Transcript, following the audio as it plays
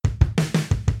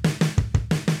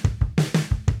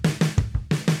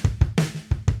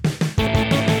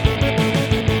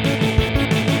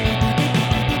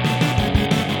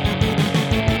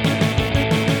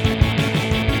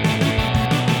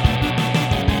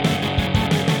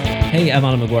Hey, I'm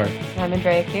Alan McGuire, I'm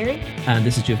Andrea Cleary. and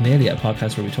this is Juvenalia, a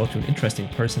podcast where we talk to an interesting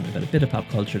person about a bit of pop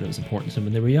culture that was important to them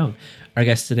when they were young. Our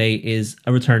guest today is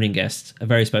a returning guest, a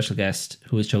very special guest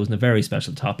who has chosen a very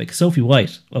special topic. Sophie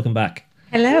White, welcome back.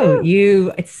 Hello,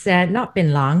 you. It's not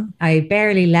been long. I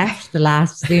barely left the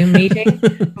last Zoom meeting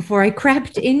before I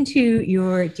crept into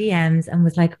your DMs and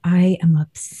was like, I am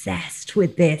obsessed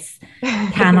with this.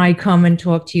 Can I come and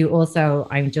talk to you? Also,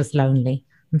 I'm just lonely.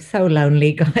 I'm so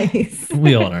lonely, guys.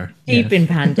 We all are. Deep in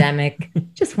pandemic.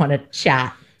 Just want to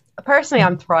chat. Personally,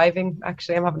 I'm thriving.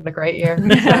 Actually, I'm having a great year. So,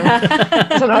 I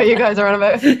don't know what you guys are on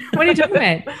about. What are you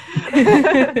talking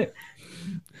about?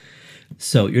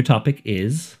 So your topic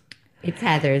is... It's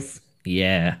Heathers.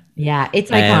 Yeah. Yeah, it's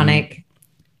iconic.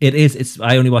 It is.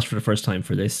 I only watched for the first time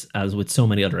for this, as with so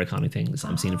many other iconic things.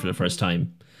 I'm seeing it for the first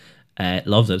time.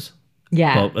 Loved it.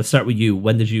 Yeah. Well, let's start with you.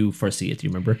 When did you first see it? Do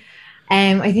you remember?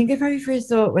 I think I probably first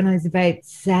saw it when I was about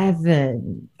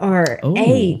 7 or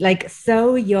 8, like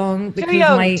so young. Too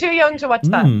young to watch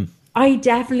that. I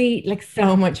definitely, like,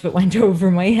 so much of it went over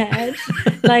my head.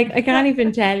 Like, I can't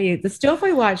even tell you the stuff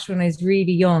I watched when I was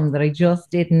really young that I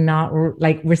just did not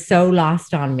like, were so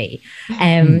lost on me.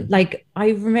 Like, I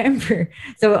remember,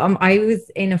 so I was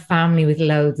in a family with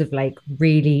loads of like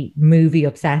really movie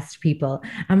obsessed people,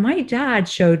 and my dad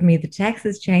showed me the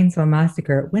Texas Chainsaw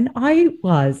Massacre when I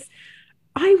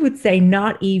would say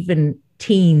not even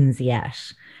teens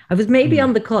yet. I was maybe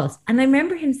on the cusp. And I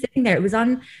remember him sitting there. It was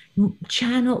on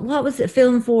channel, what was it,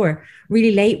 Film 4,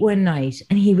 really late one night.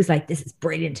 And he was like, this is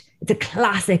brilliant. It's a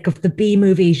classic of the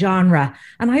B-movie genre.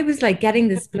 And I was like getting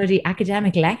this bloody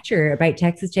academic lecture about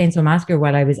Texas Chainsaw Massacre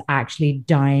while I was actually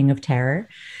dying of terror.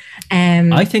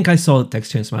 I think I saw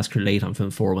Texas Chainsaw Massacre late on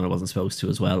Film 4 when I wasn't supposed to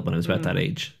as well, when I was about that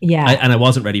age. Yeah. And I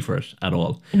wasn't ready for it at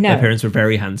all. No. My parents were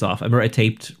very hands-off. I remember I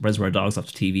taped Reservoir Dogs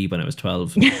off the TV when I was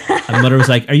 12. And my mother was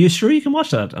like, are you sure you can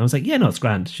watch that? And I was like, yeah, no, it's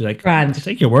grand. She's like, grand. I'll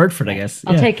take your word for it, I guess.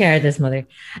 I'll take care of this, mother.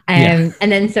 And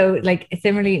then so, like,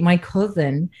 similarly, my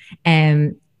cousin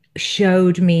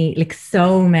showed me like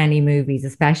so many movies,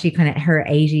 especially kind of her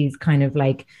 80s kind of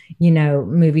like, you know,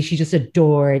 movies she just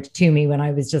adored to me when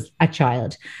I was just a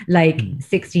child, like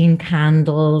 16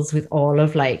 Candles, with all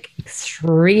of like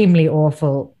extremely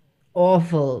awful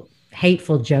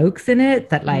hateful jokes in it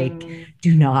that like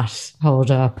do not hold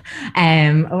up.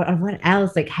 Or what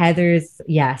else? Like Heathers,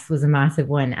 yes, was a massive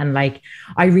one, and like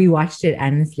I rewatched it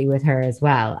endlessly with her as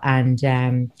well,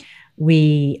 and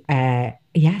we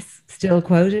still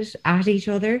quoted at each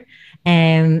other.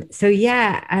 So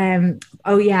yeah.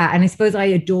 Oh yeah. And I suppose I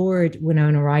adored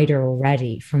Winona Ryder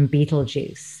already from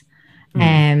Beetlejuice.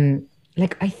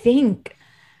 Like I think,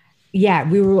 yeah,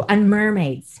 we were, and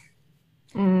Mermaids.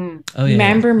 Oh, yeah,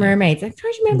 remember Mermaids? I'm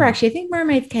trying to remember actually. I think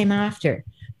Mermaids came after.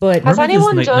 But has Mermaids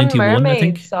anyone like done 91,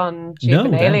 Mermaids on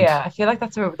Juvenalia? I feel like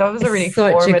that was a really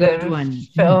formative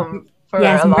film.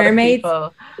 Yes, Mermaids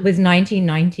was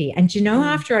 1990. And do you know,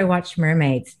 after I watched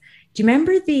Mermaids, do you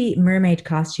remember the mermaid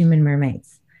costume in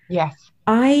Mermaids? Yes.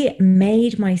 I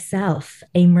made myself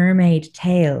a mermaid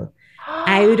tail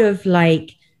out of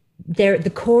like,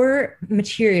 the core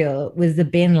material was the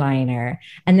bin liner,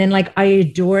 and then like I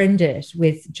adorned it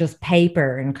with just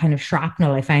paper and kind of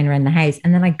shrapnel I found around the house,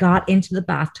 and then I got into the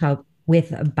bathtub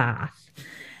with a bath.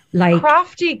 Like,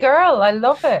 crafty girl, I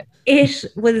love it.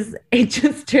 It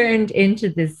just turned into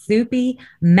this soupy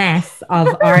mess of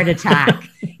Art Attack.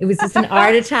 It was just an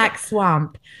Art Attack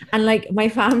swamp. And like my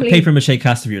family... A paper mache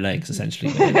cast of your legs,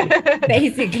 essentially.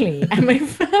 Basically. And my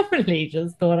family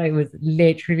just thought I was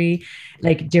literally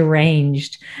like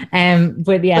deranged.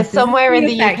 But yes, but somewhere in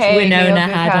the UK, Winona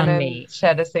had on me.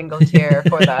 Shed a single tear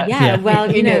for that. Yeah, well,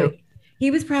 you know...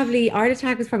 Art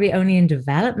Attack was probably only in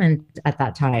development at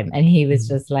that time. And he was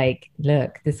just like,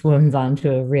 look, this one's on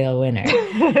to a real winner.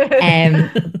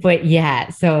 But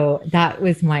yeah, so that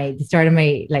was the start of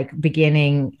my like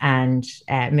beginning and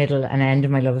middle and end of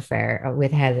my love affair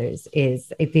with Heathers,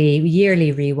 is the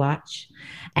yearly rewatch.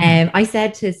 I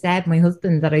said to Seb, my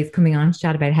husband, that I was coming on to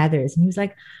chat about Heathers, and he was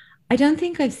like, I don't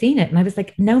think I've seen it. And I was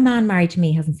like, no man married to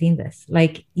me hasn't sseen this.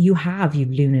 Like, you have, you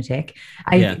lunatic.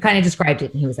 I kind of described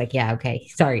it, and he was like, yeah, okay,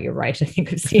 sorry, you're right. I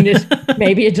think I've seen it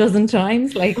maybe a dozen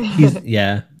times. Like,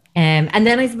 yeah. And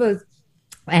then I suppose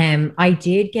I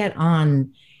did get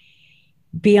on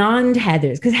beyond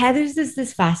Heathers, because Heathers is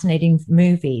this fascinating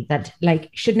movie that like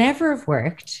should never have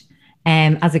worked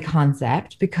as a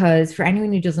concept, because for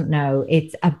anyone who doesn't know,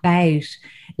 it's about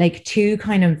like two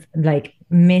kind of like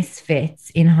misfits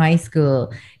in high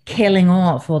school killing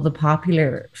off all the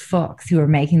popular fucks who are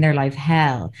making their life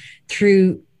hell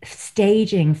through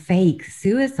staging fake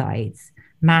suicides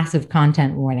massive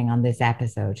content warning on this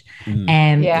episode.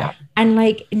 Yeah. And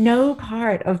like no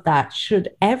part of that should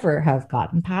ever have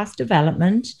gotten past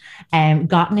development and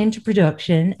gotten into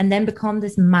production and then become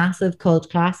this massive cult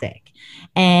classic.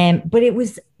 But it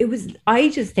was, I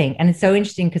just think, and it's so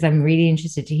interesting because I'm really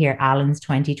interested to hear Alan's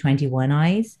 2021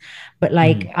 eyes, but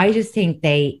like, I just think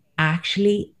they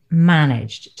actually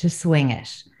managed to swing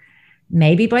it,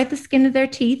 maybe by the skin of their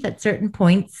teeth at certain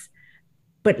points.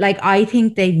 But like, I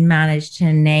think they managed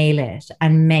to nail it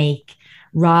and make,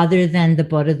 rather than the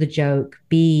butt of the joke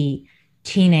be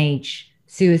teenage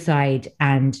suicide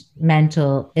and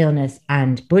mental illness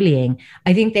and bullying,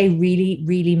 I think they really,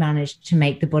 really managed to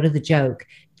make the butt of the joke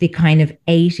the kind of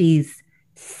 80s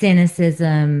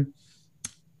cynicism,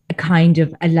 a kind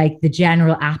of like the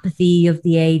general apathy of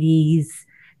the 80s,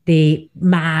 the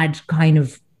mad kind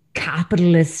of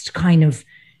capitalist kind of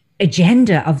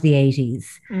agenda of the 80s.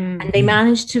 And they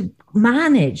managed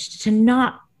to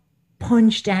not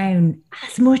punch down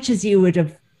as much as you would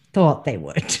have thought they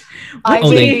would. What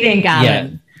do you think, Alan? Yeah,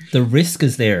 the risk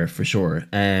is there for sure.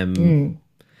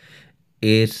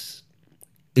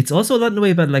 It's also a lot in the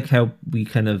way about like how we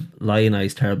kind of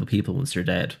lionize terrible people once they're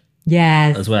dead.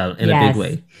 Yes. As well, in a big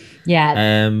way.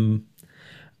 Yeah.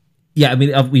 Yeah, I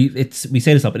mean, we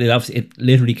say this up, but it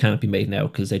literally can't be made now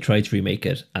because they tried to remake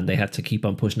it and they had to keep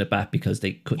on pushing it back because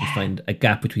they couldn't find a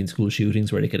gap between school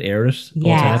shootings where they could air it all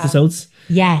 10 episodes.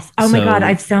 Yes. Oh my God, I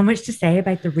have so much to say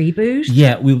about the reboot.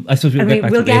 Yeah, I suppose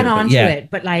we'll get on to it,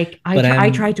 but like I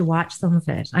tried to watch some of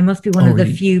it. I must be one of the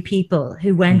few people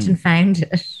who went and found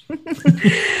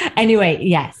it. Anyway,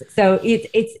 yes. So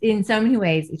it's in so many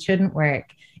ways it shouldn't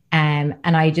work, and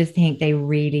I just think they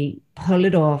really pull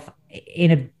it off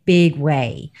in a big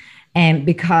way,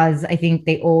 because I think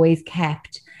they always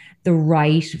kept the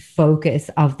right focus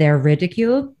of their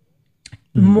ridicule,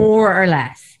 more or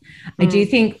less. I do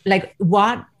think, like,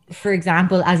 what, for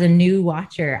example, as a new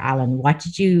watcher, Alan, what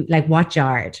did you like? What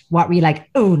jarred? What were you like?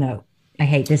 Oh no, I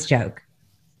hate this joke.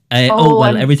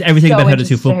 Everything about how the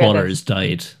two footballers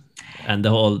died. And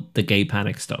the gay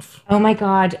panic stuff. Oh my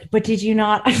God! But did you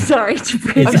not? I'm sorry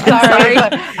to I'm sorry,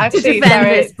 but actually,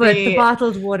 the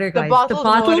bottled water, guys. The bottled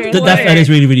water. That is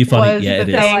really, really funny. Was yeah,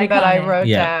 the thing that I wrote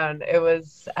down. It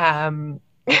was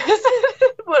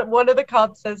one of the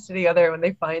cops says to the other when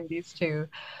they find these two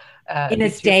in a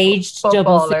staged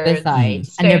double suicide,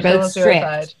 and they're both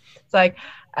stripped. It's like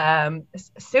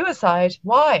suicide.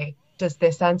 Why? Does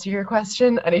this answer your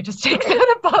question? And he just takes out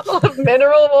a bottle of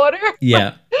mineral water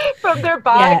from their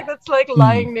bag that's like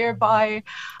lying nearby.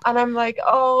 And I'm like,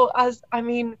 as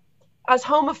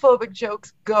homophobic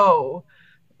jokes go,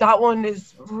 that one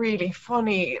is really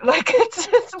funny. Like, it's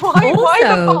why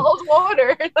the bottled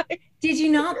water? Like, did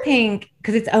you not think,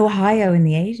 because it's Ohio in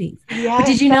the 80s, but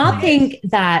did you not think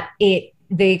that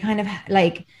they kind of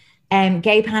like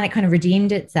gay panic kind of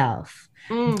redeemed itself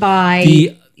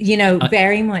by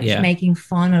very much making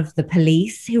fun of the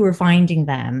police who were finding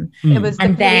them. It was the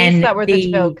police that were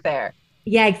the joke there.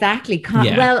 Yeah, exactly.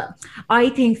 Well, I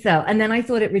think so. And then I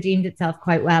thought it redeemed itself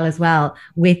quite well as well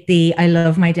with the I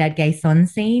love my dead gay son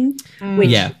scene,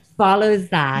 which follows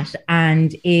that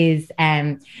and is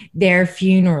their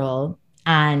funeral,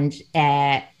 and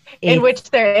in which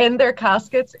they're in their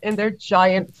caskets in their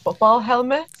giant football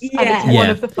helmets. And it's one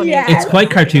of the funniest. It's quite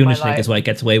cartoonish, like, is why it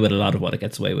gets away with a lot of what it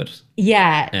gets away with.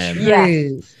 Yeah,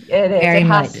 true. It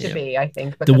has to be, I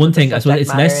think. The one thing as well,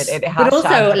 it's less. But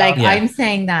also, like, I'm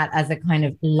saying that as a kind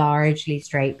of largely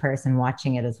straight person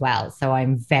watching it as well. So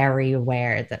I'm very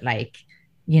aware that, like,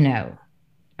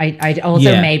 I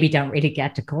also maybe don't really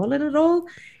get to call it at all,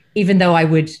 even though I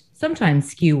would sometimes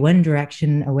skew one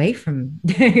direction away from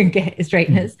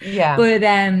straightness. Yeah. But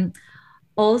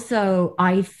also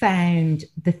I found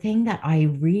the thing that I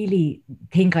really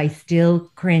think I still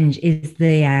cringe is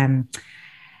the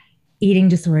eating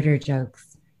disorder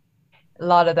jokes. A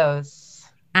lot of those.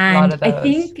 And I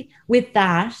think with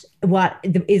that, what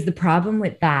is the problem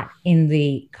with that in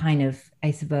the kind of,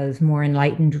 I suppose, more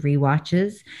enlightened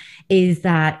rewatches is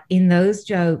that in those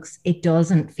jokes, it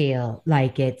doesn't feel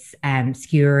like it's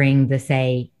skewering the,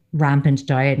 say, rampant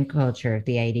diet culture of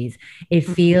the 80s. It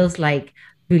feels like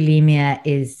bulimia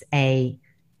is a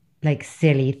like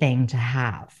silly thing to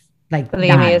have. Like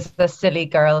bulimia is the silly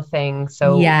girl thing,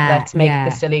 so let's make the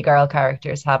silly girl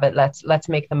characters have it. Let's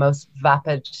make the most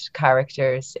vapid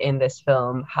characters in this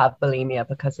film have bulimia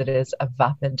because it is a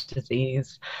vapid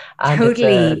disease. And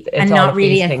totally, and not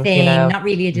really a thing, not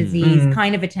really a disease,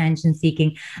 kind of attention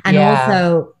seeking. And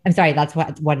also, I'm sorry, that's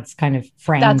what it's kind of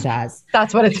framed as.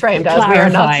 That's what it's framed as. We are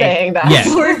not saying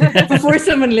that. Before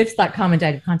someone lifts that comment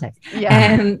out of context,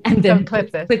 and then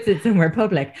clip this. puts it somewhere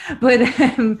public, but.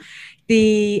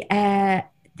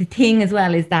 the thing as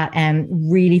well is that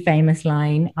really famous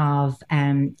line of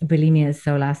bulimia is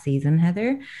so last season,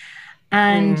 Heather.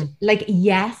 And like,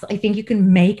 yes, I think you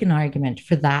can make an argument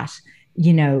for that,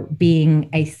 you know, being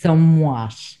a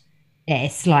somewhat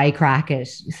sly cracket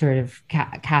sort of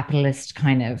capitalist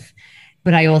kind of,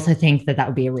 but I also think that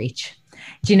would be a reach,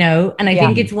 do you know? And I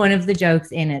think it's one of the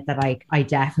jokes in it that I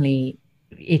definitely,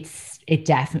 it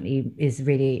definitely is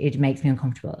really, it makes me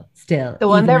uncomfortable still. The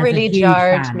one that really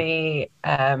jarred me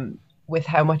with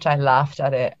how much I laughed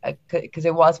at it, because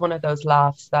it was one of those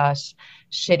laughs that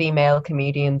shitty male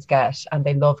comedians get, and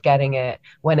they love getting it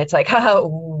when it's like,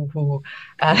 oh,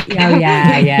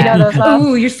 yeah. You know, those laughs,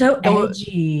 oh, you're so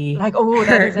edgy, like, oh,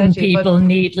 hurting people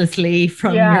needlessly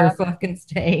from your fucking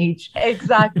stage.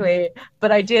 Exactly.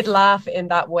 But I did laugh in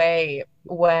that way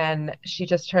when she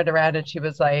just turned around and she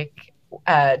was like,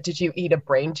 did you eat a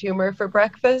brain tumor for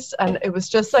breakfast? And it was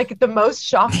just like the most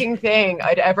shocking thing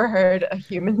I'd ever heard a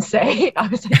human say. I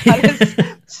was like, that is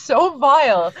so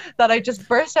vile, that I just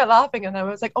burst out laughing. And I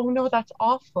was like, oh no, that's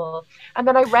awful. And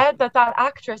then I read that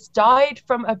actress died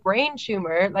from a brain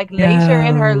tumor like later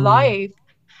in her life.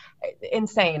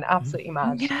 Insane, absolutely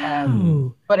mad.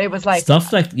 But it was like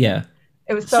stuff like it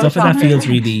was so stuff like that feels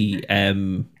really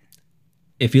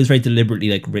it feels very deliberately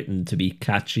like written to be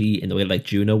catchy in the way like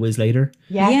Juno was later.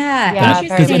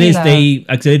 Because it is they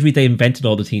invented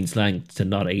all the teen slang to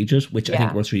not age it, which I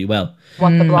think works really well.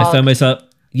 What the blog? I found myself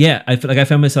I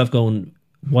found myself going,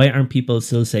 why aren't people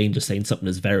still saying something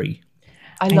as very?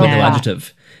 I love that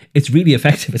adjective. It's really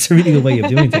effective. It's a really good way of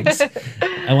doing things.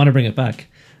 I want to bring it back.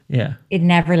 Yeah, it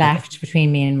never left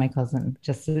between me and my cousin.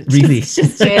 Really,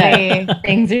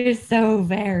 things are so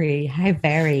very. I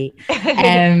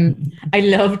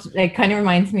loved. It kind of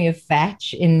reminds me of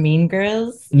Fetch in Mean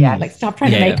Girls. Yeah, like stop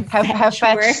trying to make how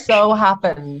Fetch so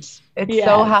happened. It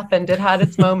so happened. It had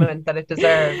its moment that it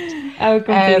deserved. Oh,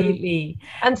 completely.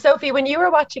 And Sophie, when you were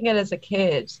watching it as a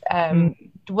kid,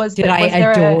 did I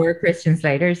adore Christian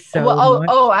Slater so much?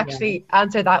 Actually,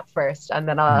 answer that first, and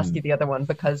then I'll ask you the other one,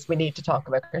 because we need to talk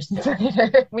about Christian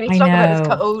Slater. We need to talk about his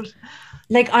code.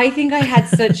 Like, I think I had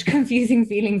such confusing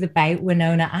feelings about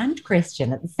Winona and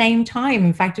Christian at the same time.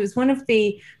 In fact, it was one of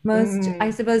the most,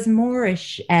 I suppose,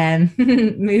 Moorish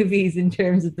movies in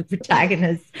terms of the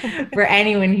protagonist for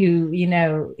anyone who, you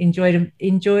know,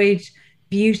 enjoyed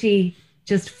beauty,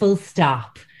 just full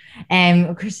stop.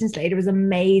 Christian Slater was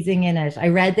amazing in it. I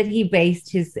read that he based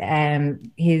his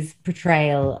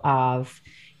portrayal of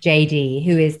JD,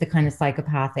 who is the kind of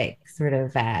psychopathic sort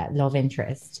of love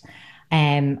interest,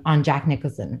 on Jack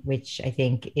Nicholson, which I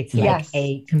think it's like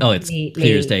a completely it's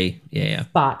clear as day.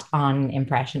 Spot on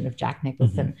impression of Jack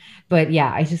Nicholson. But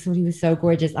yeah, I just thought he was so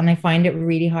gorgeous, and I find it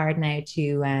really hard now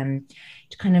to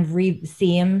kind of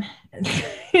see him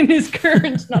in his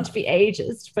current, not to be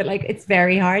ageist, but like it's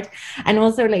very hard. And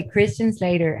also like Christian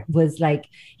Slater was like,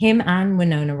 him and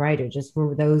Winona Ryder just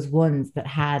were those ones that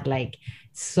had like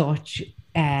such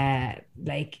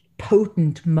like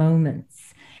potent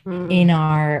moments in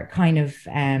our kind of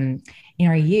in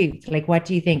our youth. Like, what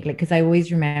do you think? Like, because I always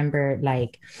remember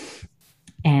like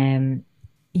you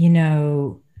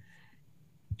know,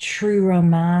 True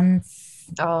Romance.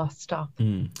 Oh, stop.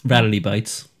 Rattley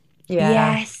Bites.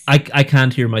 Yes. I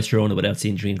can't hear My Sharona without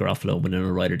seeing Jean Garofalo and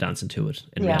Winona Ryder dancing to it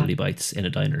in Rattley Bites in a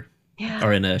diner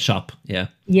or in a shop.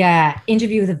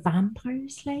 Interview with a Vampire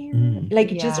Slayer.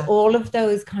 Just all of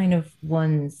those kind of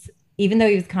ones. Even though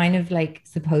he was kind of like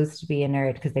supposed to be a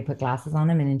nerd because they put glasses on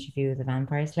him in Interview with a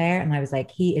Vampire Slayer, and I was like,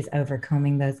 he is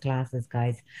overcoming those glasses,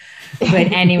 guys.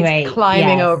 But anyway,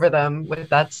 climbing over them with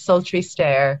that sultry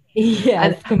stare.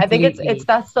 Yeah, I think it's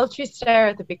that sultry stare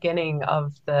at the beginning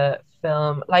of the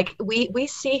film. Like we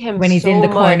see him when he's in the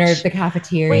corner of the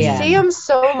cafeteria. We see him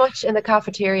so much in the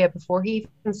cafeteria before he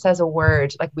even says a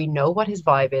word. Like, we know what his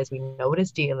vibe is, we know what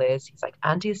his deal is. He's like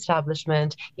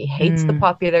anti-establishment, he hates the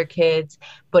popular kids,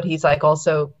 but he's like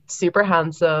also super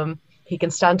handsome. He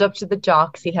can stand up to the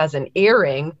jocks. He has an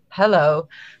earring. Hello.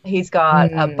 He's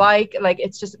got a bike. Like,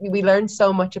 it's just, we learn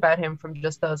so much about him from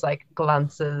just those like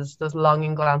glances, those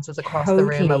longing glances across the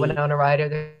room at Winona Ryder.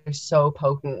 They're so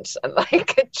potent and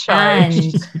like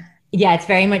charged. And yeah, it's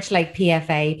very much like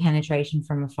PFA, penetration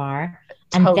from afar.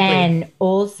 And then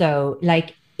also,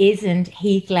 like, isn't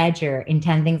Heath Ledger in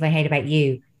 10 Things I Hate About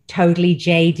You totally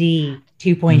JD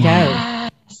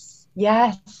 2.0?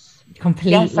 Yes.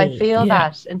 Completely. Yes, I feel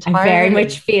that entirely. I very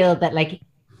much feel that, like,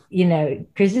 you know,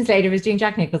 Christian Slater was doing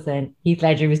Jack Nicholson, Heath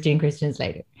Ledger was doing Christian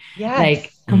Slater. Yes.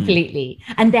 Like, completely.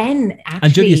 And then actually...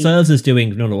 And Julia Stiles is doing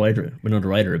Winona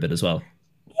Ryder a bit as well.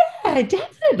 Yeah,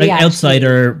 definitely. like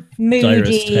outsider, moody,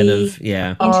 diarist kind of,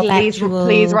 yeah. Intellectual.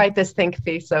 Please write this think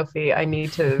piece, Sophie. I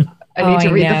need to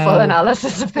read the full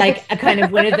analysis of this. Like a kind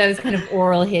of one of those kind of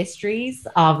oral histories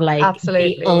of like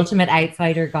Absolutely. the ultimate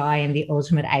outsider guy and the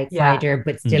ultimate outsider,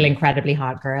 but still incredibly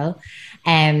hot girl.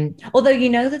 Although you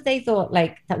know that they thought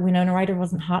like that Winona Ryder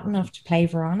wasn't hot enough to play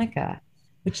Veronica,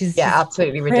 which is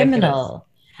absolutely criminal. Ridiculous.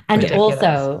 And Ridiculous.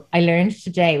 also, I learned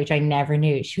today, which I never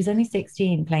knew, she was only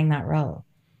 16 playing that role.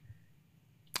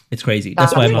 It's crazy.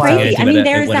 That's why I'm not saying anything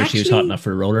about whether she was hot enough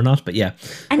for a role or not. But yeah.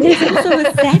 And there's also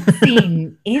a sex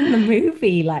scene in the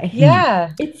movie. Like,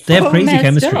 it's they have crazy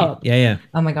chemistry. Up. Yeah.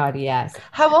 Oh my God, yes.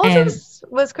 How old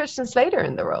was Christian Slater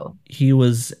in the role? He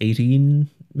was 18,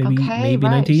 maybe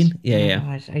 19. Yeah.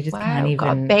 Oh gosh, I just can't even.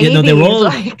 God, babies,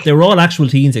 they were all actual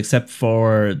teens except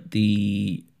for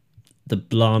the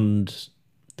blonde,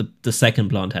 the second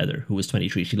blonde Heather, who was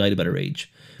 23. She lied about her age.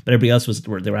 But everybody else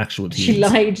they were actual teens. She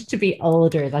lied to be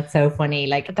older. That's so funny.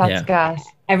 Like that's gas.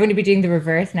 Everyone would be doing the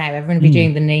reverse now. Everyone would be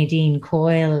doing the Nadine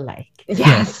Coyle. Like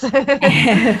yes.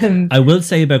 I will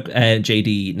say about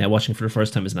JD now, watching for the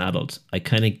first time as an adult, I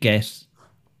kind of get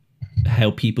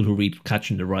how people who read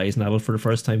Catcher in the Rye as an adult for the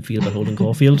first time feel about Holden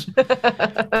Caulfield.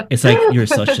 It's like, you're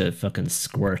such a fucking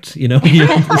squirt, you know.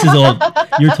 This is all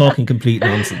you're talking complete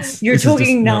nonsense. You're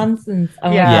talking nonsense. Oh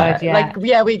my God, like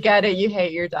we get it. You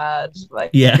hate your dad.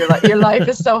 Like your life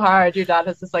is so hard. Your dad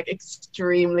has this like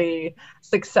extremely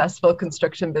successful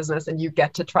construction business, and you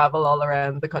get to travel all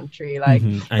around the country. Like,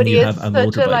 but he is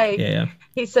such a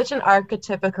he's such an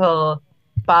archetypical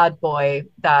bad boy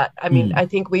that I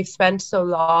think we've spent so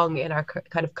long in our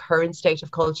kind of current state of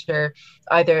culture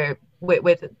either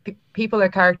with people or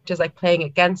characters like playing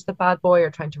against the bad boy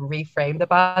or trying to reframe the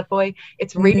bad boy.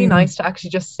 It's really nice to actually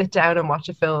just sit down and watch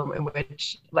a film in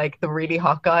which like the really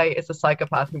hot guy is a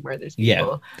psychopath who murders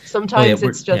people. Sometimes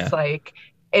it's just like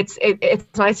it's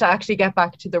nice to actually get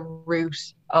back to the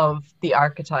root of the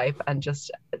archetype and just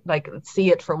like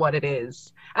see it for what it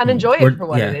is and enjoy it for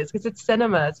what it is, because it's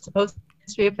cinema. It's supposed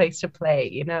to be a place to play,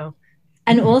 you know.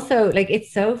 And also, like,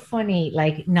 it's so funny,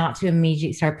 like, not to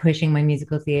immediately start pushing my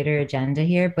musical theater agenda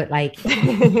here, but like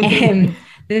the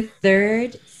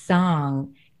third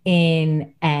song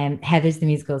in Heather's the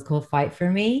Musical is called Fight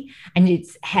For Me, and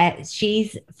it's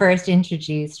she's first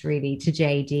introduced really to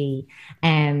JD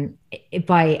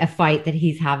by a fight that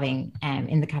he's having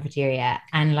in the cafeteria,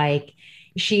 and like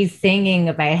she's singing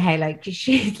about how like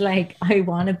she's like,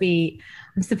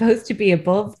 I'm supposed to be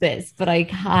above this, but I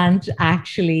can't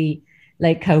actually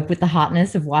like cope with the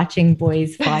hotness of watching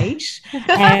boys fight.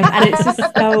 And it's just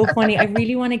so funny. I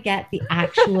really want to get the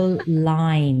actual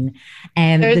line.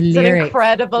 There's the lyrics, an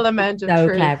incredible amount of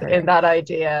truth in that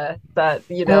idea that,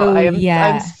 you know,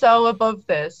 I'm so above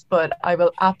this, but I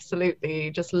will absolutely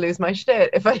just lose my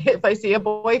shit if I see a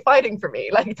boy fighting for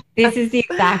me. Like, this is the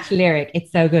exact lyric.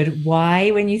 It's so good. Why,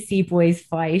 when you see boys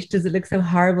fight, does it look so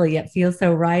horrible yet feel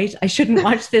so right? I shouldn't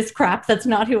watch this crap. That's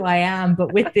not who I am.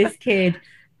 But with this kid,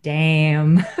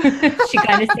 damn. She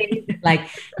kind of says like,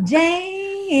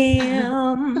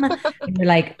 damn. And you're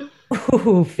like,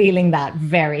 ooh, feeling that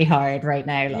very hard right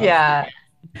now. Love. Yeah.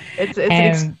 It's an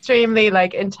extremely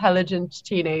like intelligent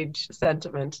teenage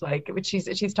sentiment, like which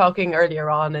she's talking earlier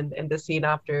on in the scene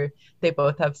after they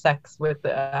both have sex with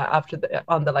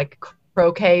on the like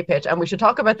croquet pitch, and we should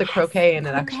talk about the croquet in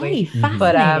it actually.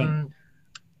 But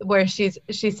where she's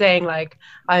saying like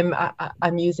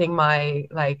I'm using my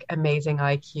like amazing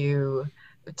IQ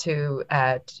to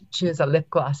choose a lip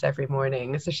gloss every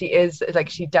morning. So she is like,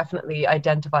 she definitely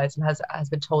identifies and has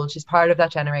been told she's part of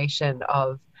that generation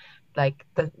of like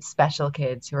the special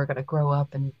kids who are going to grow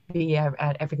up and be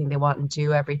at everything they want and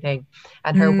do everything,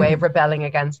 and her way of rebelling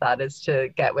against that is to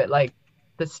get with like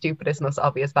the stupidest, most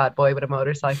obvious bad boy with a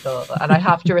motorcycle. And I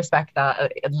have to respect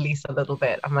that at least a little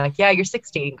bit. I'm like, yeah, you're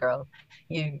 16, girl.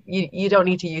 You don't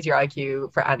need to use your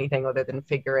IQ for anything other than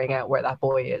figuring out where that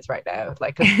boy is right now.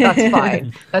 Like, that's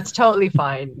fine. That's totally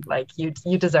fine. Like, you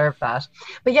deserve that.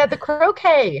 But yeah, the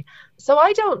croquet. So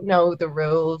I don't know the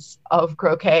rules of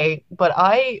croquet, but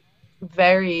I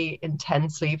very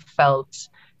intensely felt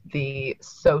the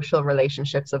social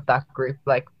relationships of that group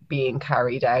like being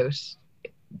carried out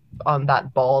on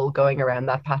that ball going around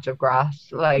that patch of grass.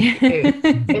 Like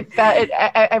it felt,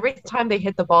 every time they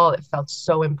hit the ball it felt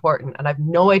so important, and I've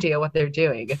no idea what they're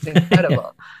doing. It's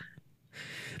incredible.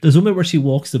 There's one bit where she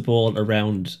walks the ball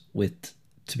around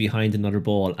to behind another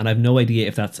ball, and I've no idea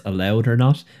if that's allowed or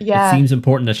not. It seems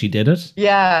important that she did it.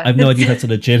 I've no idea if that's a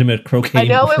legitimate croquet. I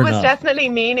know it was definitely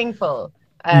meaningful.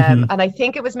 And I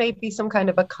think it was maybe some kind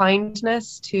of a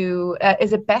kindness to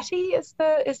is it Betty is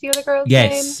the other girl's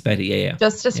name? Yes, Betty. Yeah.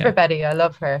 Justice for Betty. I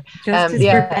love her. Justice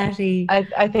for Betty.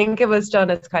 I think it was done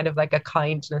as kind of like a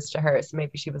kindness to her. So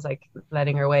maybe she was like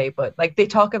letting her way. But like they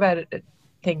talk about it,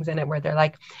 things in it where they're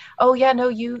like, oh yeah, no,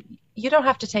 you don't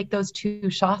have to take those 2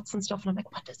 shots and stuff. And I'm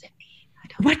like, what does it mean?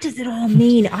 What does it all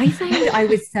mean? I found I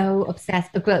was so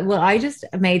obsessed. Well, I just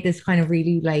made this kind of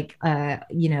really like,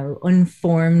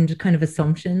 unformed kind of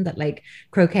assumption that like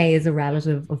croquet is a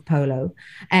relative of polo.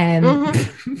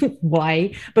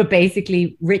 Why? But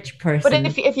basically, rich person.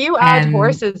 But if you add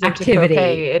horses activity, into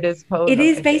croquet, it is polo. It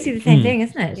is basically the same thing,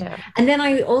 isn't it? Yeah. And then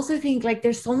I also think like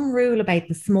there's some rule about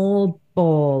the small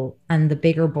ball and the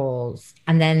bigger balls,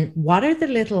 and then what are the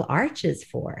little arches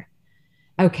for?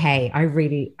 Okay, I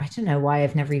don't know why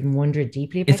I've never even wondered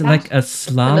deeply about that. Is it like a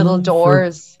slalom? The little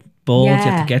doors. Balls you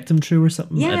have to get them through or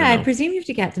something? Yeah, I presume you have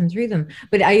to get them through them.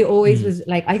 But I always was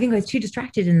like, I think I was too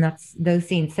distracted in those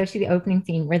scenes, especially the opening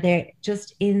scene where they're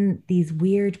just in these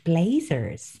weird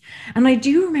blazers. And I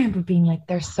do remember being like,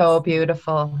 they're so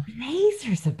beautiful.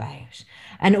 Blazers about.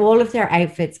 And all of their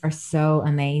outfits are so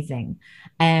amazing.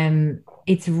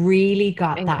 It's really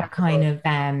got incredible. That kind of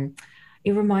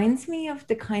it reminds me of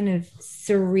the kind of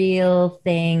surreal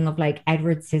thing of like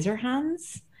Edward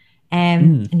Scissorhands,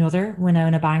 another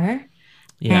Winona banger.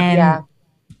 Yeah.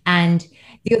 And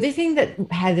the other thing that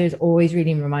Heather's always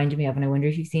really reminded me of, and I wonder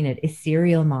if you've seen it, is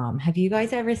Serial Mom. Have you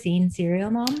guys ever seen Serial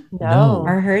Mom? No.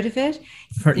 Or heard of it?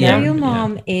 Serial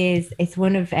Mom it's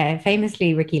one of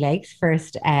famously Ricki Lake's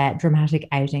first dramatic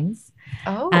outings.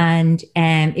 Oh. And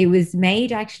it was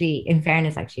made actually, in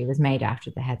fairness, it was made after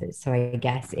the Heathers. So I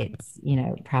guess it's,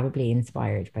 probably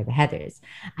inspired by the Heathers.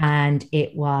 And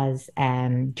it was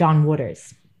John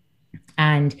Waters.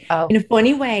 And in a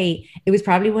funny way, it was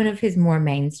probably one of his more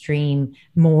mainstream,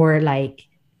 more like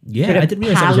I didn't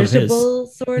realize palatable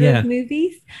sort of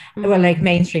movies. Well, like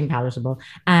mainstream palatable.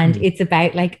 And it's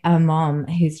about like a mom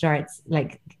who starts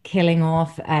like killing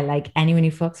off like anyone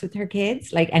who fucks with her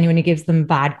kids, like anyone who gives them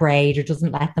bad grade or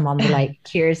doesn't let them on the like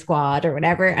cheer squad or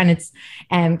whatever. And it's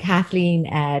Kathleen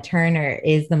Turner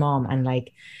is the mom, and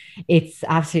like it's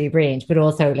absolutely brilliant, but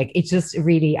also like it's just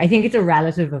really, I think it's a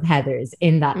relative of Heather's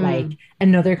in that like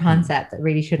another concept that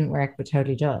really shouldn't work but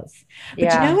totally does.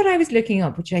 But you know what I was looking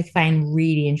up, which I find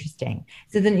really interesting?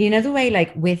 So then, the way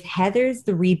like with Heather's,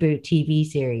 the reboot TV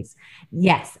series,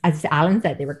 yes, as Alan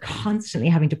said, they were constantly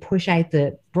having to push out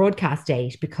the broadcast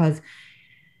date because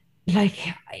like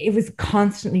it was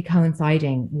constantly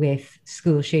coinciding with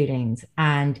school shootings,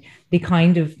 and the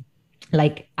kind of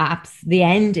like the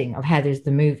ending of Heather's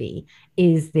the movie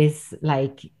is this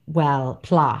like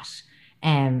plot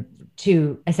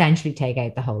to essentially take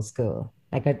out the whole school.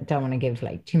 Like I don't want to give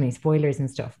like too many spoilers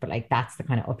and stuff, but like that's the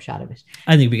kind of upshot of it.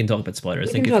 I think we can talk about spoilers.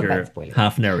 I think if you're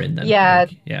half an hour in, then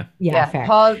fair.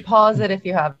 Pause it if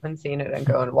you haven't seen it and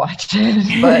go and watch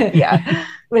it. But yeah.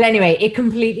 Well, anyway, it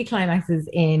completely climaxes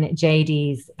in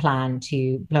JD's plan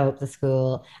to blow up the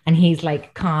school, and he's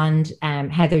like conned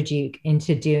Heather Duke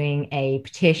into doing a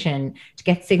petition to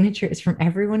get signatures from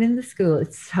everyone in the school.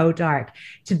 It's so dark,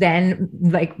 to then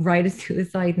like write a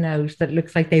suicide note that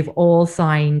looks like they've all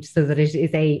signed, so that it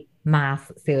is a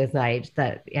mass suicide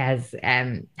that has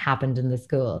happened in the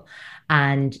school.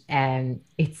 And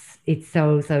it's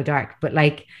so dark, but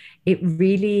like it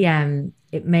really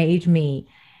it made me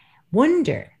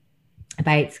wonder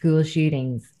about school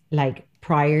shootings like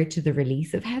prior to the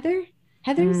release of Heather's.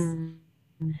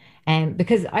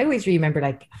 Because I always remember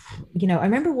like, I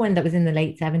remember one that was in the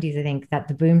late 70s, I think, that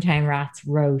the Boomtown Rats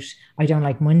wrote I Don't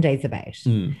Like Mondays about.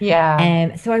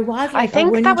 Yeah. So I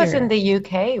think that was in the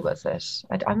UK, was it?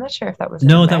 I'm not sure if that was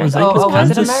that was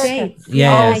was it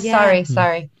America?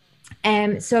 Sorry.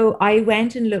 So I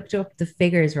went and looked up the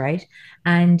figures, right?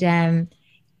 And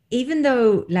even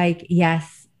though like,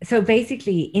 yes, so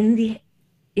basically in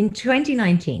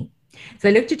 2019, so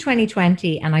I looked at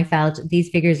 2020 and I felt these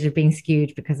figures are being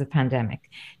skewed because of pandemic.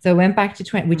 So I went back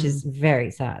to which is very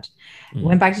sad.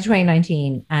 Went back to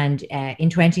 2019, and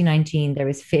in 2019 there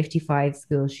was 55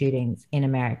 school shootings in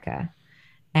America,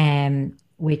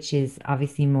 which is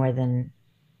obviously more than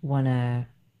one a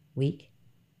week.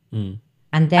 And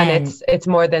then it's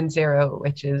more than 0,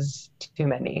 which is too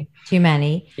many.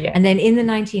 Yeah. And then in the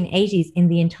 1980s, in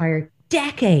the entire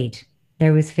decade,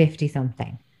 there was 50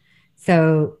 something.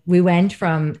 So we went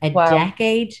from a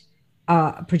decade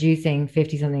producing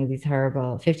 50 something of these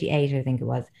 58 I think it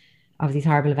was, of these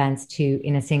horrible events, to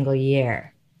in a single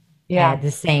year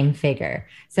the same figure.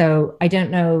 So I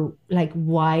don't know, like,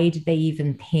 why did they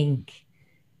even think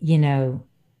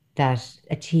that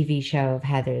a TV show of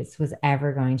Heathers was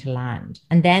ever going to land.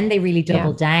 And then they really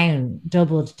doubled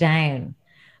down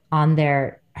on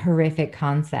their horrific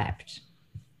concept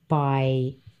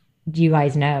by, do you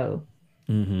guys know?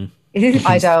 Mm-hmm.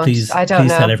 I don't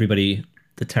know. Tell everybody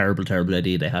the terrible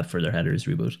idea they had for their Heathers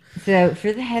reboot. So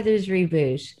for the Heathers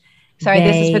reboot,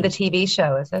 this is for the TV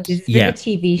show, is it? This is for the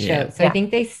TV show. So I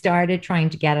think they started trying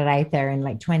to get it out there in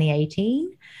like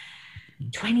 2018,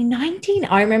 2019.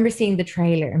 I remember seeing the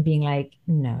trailer and being like,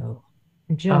 no.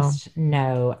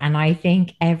 No. And I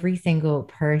think every single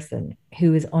person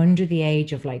who is under the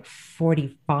age of like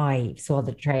 45 saw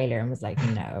the trailer and was like,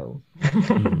 no,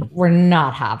 we're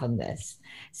not having this.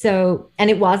 So, and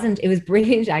it was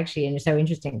brilliant actually, and so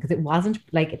interesting because it wasn't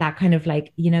like that kind of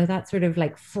like, you know, that sort of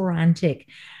like frantic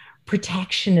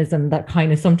protectionism that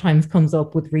kind of sometimes comes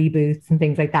up with reboots and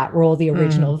things like that, where all the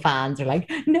original fans are like,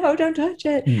 no, don't touch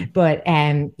it. But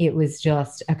it was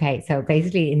just okay. So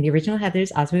basically in the original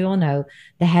Heathers, as we all know,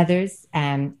 the Heathers,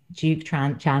 Duke,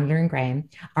 Chandler and Graham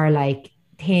are like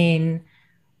thin,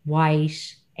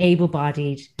 white,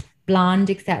 able-bodied, blonde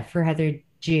except for Heather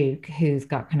Duke, who's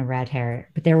got kind of red hair,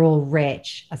 but they're all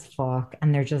rich as fuck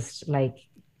and they're just like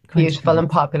beautiful and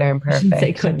popular and perfect.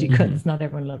 Say cunty. Not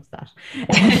everyone loves that.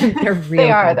 They're real.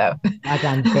 They are though.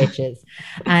 Goddamn bitches.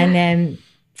 And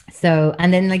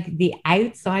then like the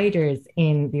outsiders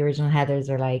in the original Heathers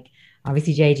are like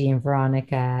obviously JG and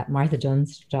Veronica, Martha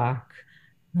Dunstock.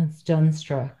 That's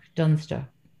Dunstock.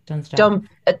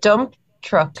 A dump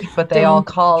truck, but they all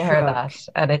call her that,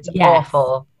 and it's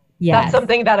awful. Yeah, that's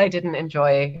something that I didn't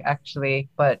enjoy actually,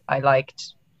 but I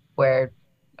liked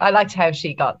how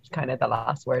she got kind of the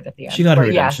last word at the end. She got her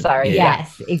redemption.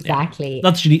 Yes, exactly.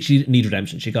 Not that she need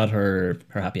redemption. She got her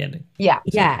happy ending. Yeah.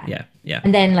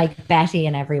 And then like Betty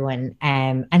and everyone.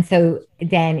 And so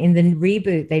then in the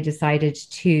reboot, they decided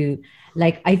to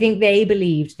like, I think they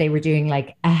believed they were doing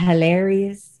like a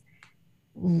hilarious,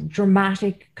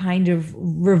 dramatic kind of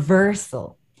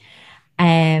reversal.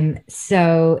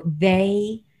 So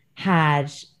they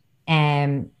had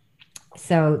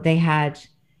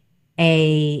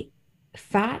a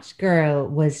fat girl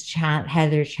was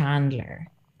Heather Chandler,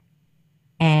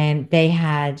 and they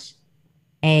had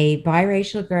a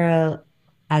biracial girl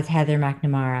as Heather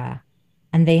McNamara,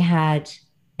 and they had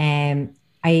a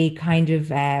kind of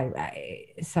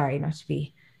sorry not to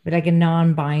be, but like a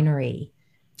non-binary.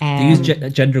 They used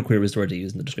genderqueer was the word they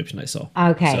used in the description I saw.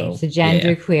 Okay, so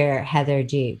genderqueer Heather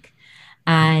Duke,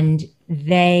 and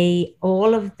they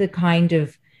all of the kind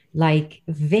of like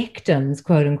victims,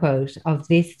 quote unquote, of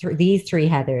these three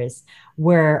Heathers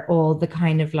were all the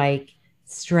kind of like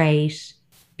straight,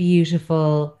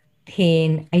 beautiful,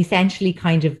 thin, essentially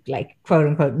kind of like quote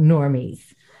unquote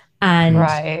normies. And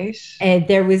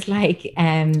there was like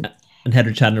and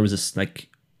Heather Chandler was just like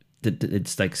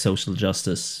it's like social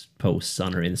justice posts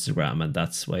on her Instagram, and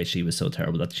that's why she was so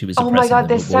terrible, that she was oh my god,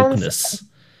 this sounds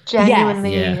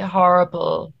genuinely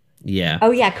horrible. Yeah. Oh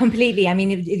yeah, completely. I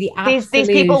mean, these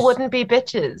people wouldn't be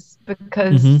bitches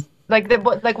because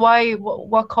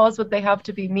what cause would they have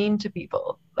to be mean to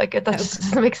people? Like that just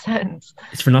doesn't make sense.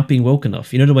 It's for not being woke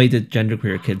enough. You know the way the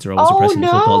genderqueer kids are always oppressing the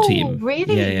football team.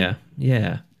 Really?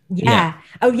 Yeah.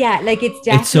 Oh yeah, like it's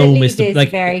definitely it's so this like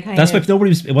very kind that's of... why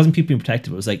it wasn't people being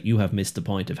protective. It was like, you have missed the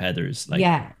point of Heathers. Like,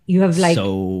 you have like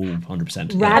so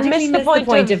 100% radically missed the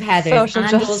point of Heathers,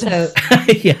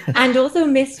 and also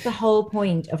missed the whole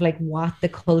point of like what the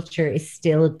culture is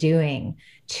still doing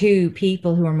to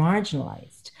people who are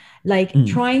marginalized. Like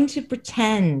trying to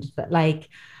pretend that like,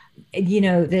 you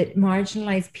know, that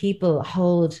marginalized people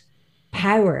hold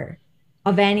power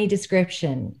of any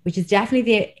description, which is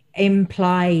definitely the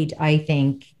implied, I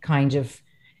think, kind of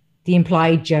the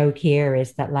implied joke here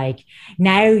is that like,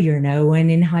 now you're no one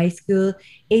in high school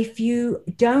if you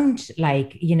don't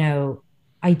like, you know,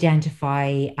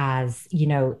 identify as, you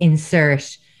know,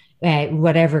 insert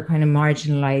whatever kind of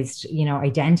marginalized, you know,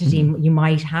 identity you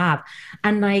might have.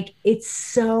 And like, it's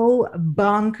so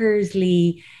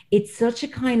bonkersly, it's such a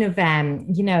kind of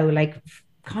you know, like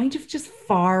kind of just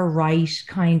far right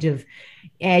kind of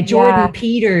Jordan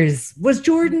Peterson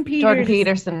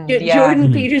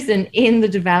in the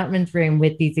development room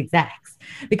with these execs,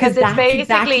 because that's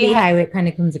exactly how it kind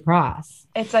of comes across.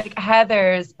 It's like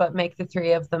Heathers, but make the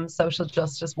three of them social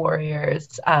justice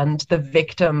warriors, and the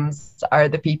victims are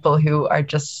the people who are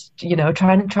just, you know,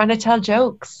 trying to tell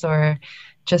jokes or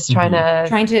just trying to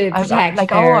protect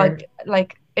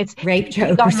like it's rape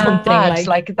joke or something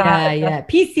like that.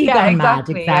 PC gone mad,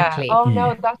 exactly. Oh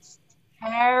no, that's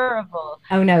terrible.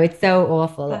 Oh no, it's so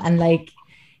awful. And like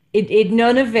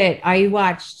none of it.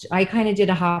 I kind of did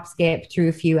a hop skip through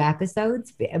a few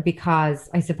episodes because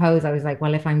I suppose I was like,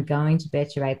 well, if I'm going to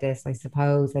bitch about this, I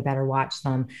suppose I better watch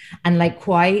them. And like,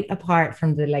 quite apart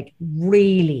from the like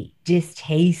really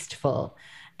distasteful,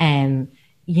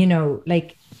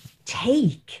 like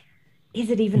take, is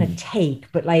it even a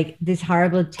take? But like this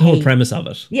horrible take. The whole premise of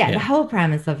it. Yeah, the whole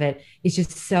premise of it is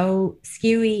just so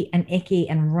skewy and icky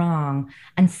and wrong,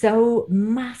 and so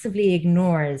massively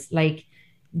ignores like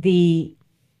the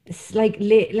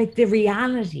the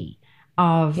reality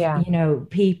of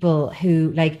people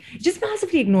who like just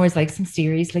massively ignores like some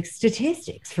serious like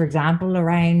statistics, for example,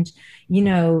 around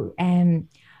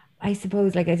I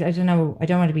suppose like I don't know, I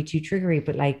don't want to be too triggery,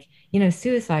 but like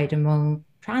suicide among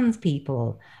trans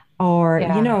people, or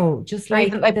just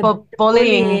like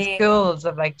bullying in schools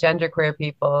of like genderqueer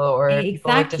people or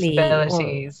people with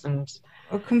disabilities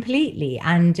or completely.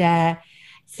 And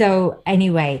so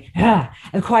anyway,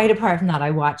 quite apart from that, I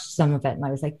watched some of it and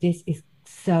I was like, this is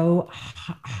so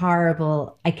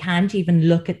horrible. I can't even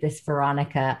look at this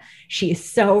Veronica. She is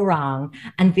so wrong.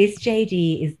 And this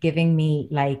JD is giving me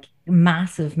like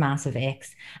massive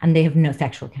icks, and they have no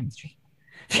sexual chemistry.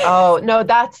 Oh no,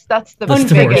 that's the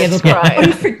biggest crime.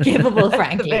 Unforgivable,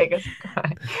 frankly. The biggest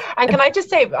crime. And can I just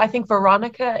say, I think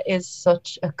Veronica is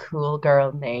such a cool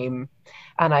girl name,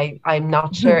 and I'm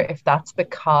not sure if that's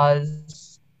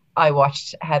because I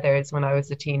watched Heathers when I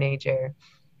was a teenager,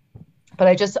 but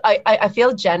I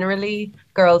feel generally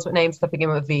girls with names that begin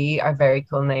with V are very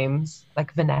cool names,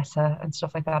 like Vanessa and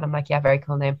stuff like that. I'm like, yeah, very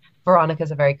cool name.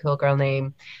 Veronica's a very cool girl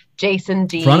name. Jason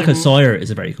Dean. Veronica Sawyer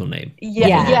is a very cool name.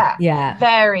 Yeah.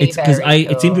 Very, because very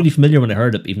cool. It seemed really familiar when I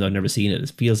heard it, even though I've never seen it.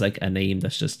 It feels like a name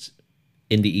that's just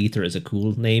in the ether as a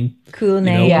cool name. I'm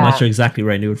not sure exactly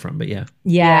where I knew it from, but yeah.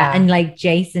 And like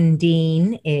Jason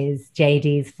Dean is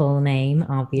JD's full name,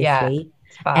 obviously.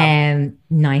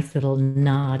 Nice little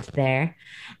nod there.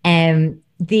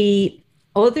 The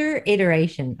other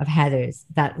iteration of Heathers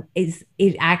that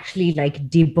it actually like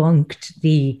debunked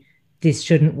this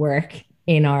shouldn't work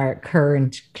in our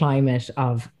current climate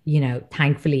of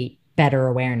thankfully better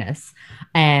awareness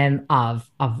of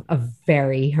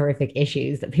very horrific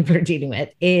issues that people are dealing with,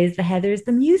 is the Heathers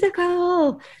the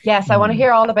musical. Yes, I want to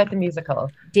hear all about the musical.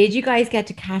 Did you guys get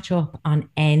to catch up on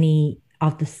any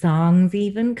of the songs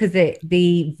even? Because the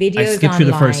videos I skipped through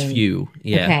the first few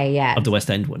of the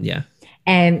West End one.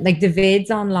 Like the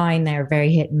vids online, they're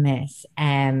very hit and miss.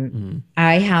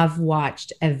 I have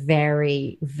watched a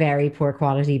very, very poor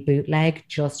quality bootleg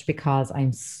just because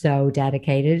I'm so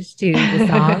dedicated to the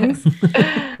songs,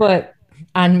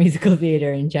 and musical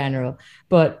theater in general.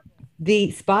 But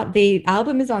the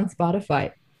album is on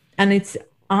Spotify, and it's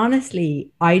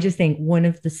honestly, I just think one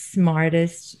of the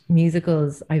smartest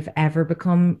musicals I've ever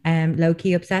become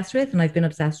low-key obsessed with, and I've been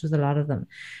obsessed with a lot of them.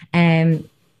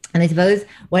 And I suppose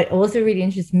what also really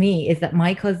interests me is that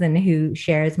my cousin, who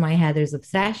shares my Heathers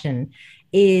obsession,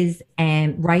 is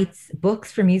writes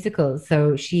books for musicals.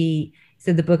 So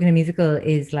the book in a musical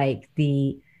is like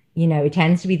it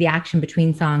tends to be the action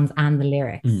between songs and the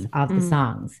lyrics of the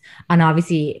songs. And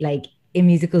obviously, like, a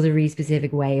musical is a really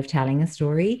specific way of telling a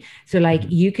story. So like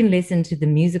you can listen to the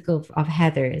musical of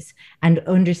Heathers and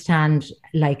understand,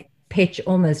 like, pitch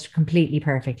almost completely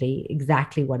perfectly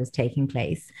exactly what is taking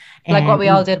place, like what we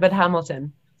all did with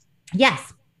Hamilton.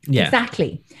 Yes,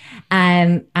 exactly.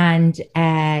 And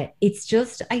it's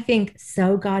just, I think,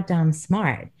 so goddamn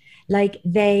smart. Like,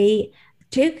 they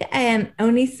took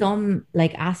only some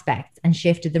like aspects and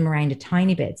shifted them around a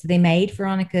tiny bit. So they made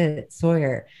Veronica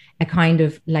Sawyer a kind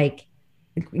of like,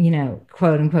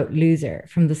 quote unquote loser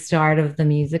from the start of the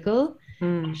musical.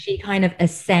 She kind of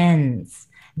ascends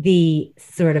the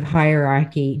sort of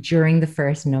hierarchy during the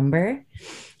first number,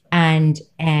 and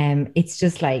it's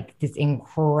just like this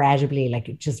incredibly,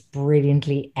 like, just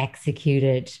brilliantly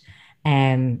executed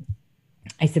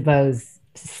I suppose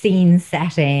scene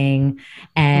setting.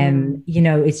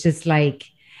 It's just like,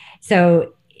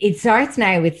 so it starts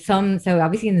now with so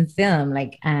obviously in the film,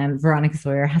 like, Veronica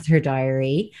Sawyer has her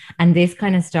diary, and this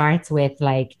kind of starts with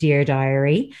like Dear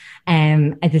Diary,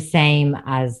 the same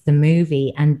as the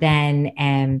movie. And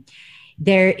then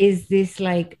there is this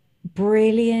like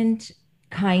brilliant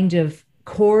kind of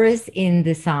chorus in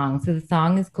the song. So the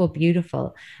song is called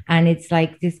Beautiful, and it's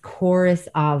like this chorus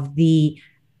of the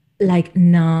like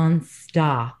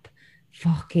non-stop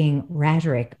fucking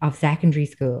rhetoric of secondary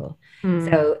school.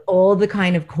 So all the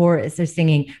kind of chorus are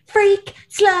singing freak,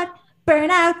 slut,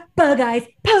 burnout, bug eyes,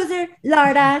 poser,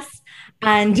 lard ass.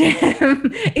 And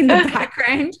in the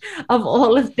background of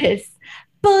all of this,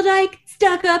 Bull Dyke,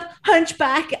 stuck up,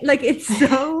 hunchback. Like it's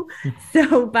so,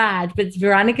 so bad. But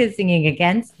Veronica singing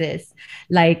against this,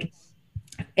 like,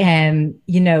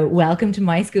 welcome to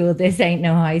my school. This ain't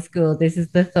no high school. This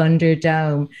is the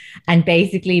Thunderdome. And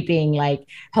basically being like,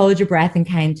 hold your breath and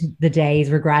count the days.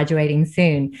 We're graduating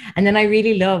soon. And then I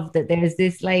really love that there's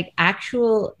this like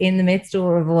actual in the midst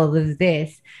of all of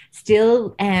this,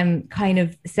 still kind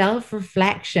of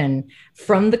self-reflection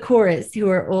from the chorus, who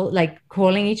are all like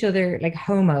calling each other like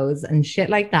homos and shit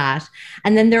like that.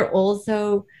 And then they're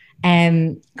also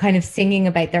kind of singing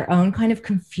about their own kind of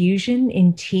confusion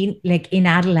in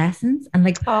adolescence, and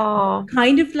like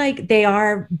kind of like they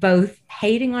are both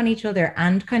hating on each other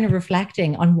and kind of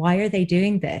reflecting on why are they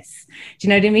doing this. Do you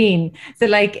know what I mean? So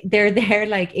like they're there,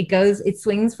 like it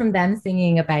swings from them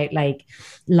singing about like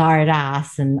lard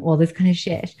ass and all this kind of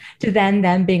shit to then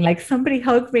them being like, somebody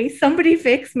hug me, somebody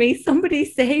fix me, somebody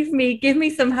save me, give me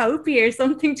some hope here,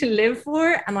 something to live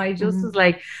for. And I just was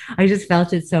like, I just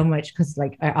felt it so much, because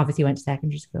like I obviously went to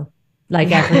secondary school like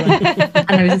everyone.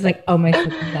 And I was just like, oh my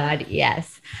God,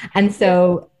 yes. And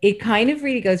so it kind of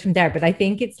really goes from there. But I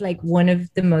think it's like one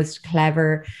of the most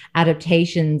clever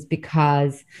adaptations,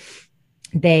 because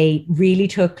they really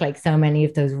took like so many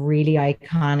of those really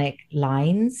iconic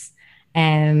lines,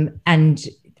 and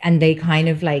they kind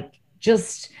of like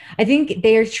just, I think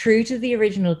they are true to the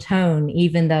original tone,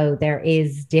 even though there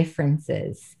is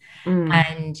differences.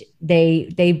 And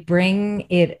they bring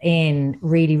it in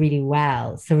really, really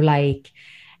well. So like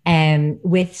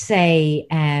with say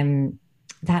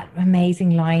that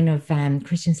amazing line of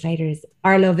Christian Slater's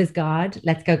 "Our love is God,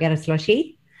 let's go get a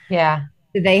slushie." Yeah.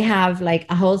 They have like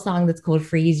a whole song that's called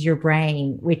 "Freeze Your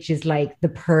Brain," which is like the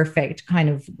perfect kind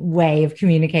of way of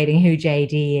communicating who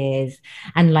JD is,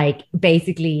 and like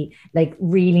basically like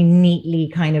really neatly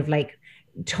kind of like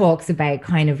talks about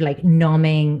kind of like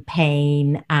numbing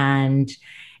pain. And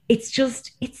it's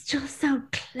just so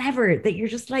clever that you're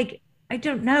just like, I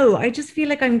don't know, I just feel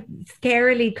like I'm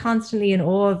scarily constantly in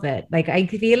awe of it. Like I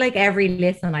feel like every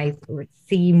listen I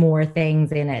see more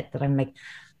things in it that I'm like,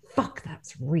 fuck,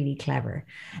 that's really clever.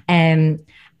 And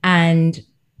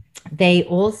they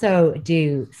also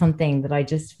do something that I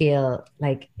just feel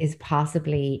like is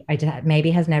possibly,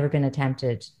 maybe has never been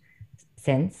attempted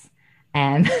since.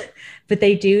 But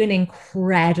they do an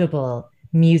incredible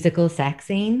musical sex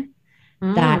scene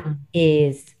that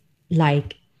is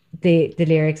like, the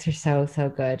lyrics are so, so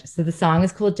good. So the song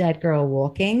is called "Dead Girl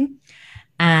Walking,"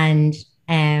 and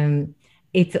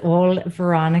it's all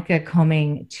Veronica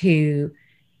coming to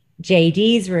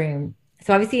JD's room.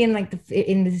 So obviously in like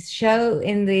in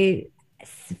the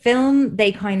film,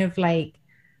 they kind of like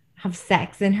have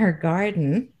sex in her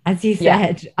garden, as you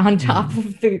said, on top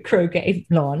of the croquet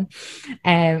lawn.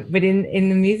 But in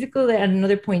the musical, at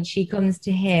another point, she comes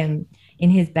to him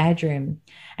in his bedroom,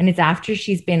 and it's after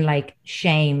she's been like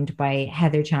shamed by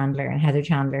Heather Chandler, and Heather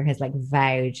Chandler has like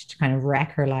vowed to kind of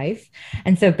wreck her life.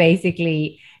 And so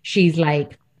basically she's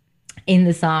like, in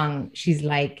the song, she's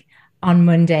like, on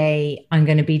Monday, I'm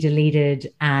going to be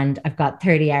deleted and I've got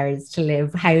 30 hours to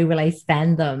live. How will I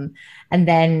spend them? And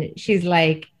then she's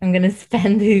like, I'm going to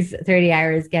spend these 30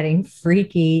 hours getting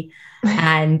freaky,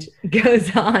 and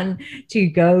goes on to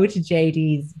go to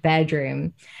JD's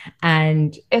bedroom.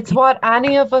 And it's what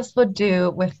any of us would do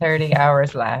with 30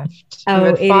 hours left. We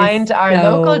would find our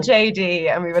local JD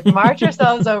and we would march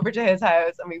ourselves over to his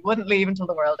house, and we wouldn't leave until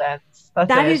the world ends.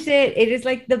 That is it. It is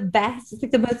like the best, it's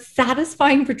like the most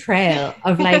satisfying portrayal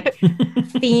of like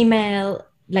female,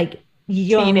 like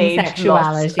young teenage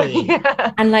sexuality.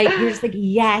 And like, you're just like,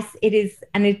 yes, it is.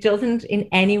 And it doesn't in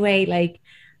any way like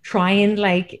try and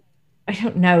like, I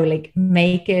don't know, like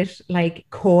make it like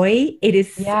coy. It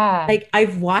is like,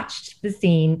 I've watched the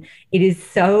scene. It is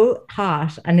so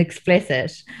hot and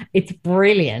explicit. It's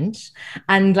brilliant.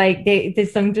 And like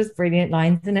there's some just brilliant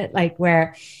lines in it, like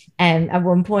where at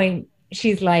one point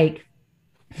she's like,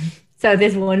 so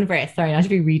there's one verse, sorry, not to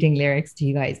be reading lyrics to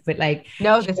you guys, but like,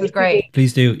 no, this is great.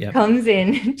 Please do. Yeah. Comes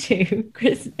in to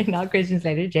Christian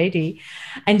Slater, JD,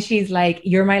 and she's like,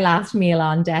 "You're my last meal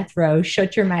on death row.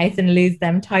 Shut your mouth and lose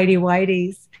them tidy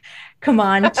whities. Come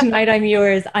on, tonight I'm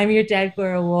yours. I'm your dead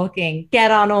girl walking. Get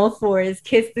on all fours.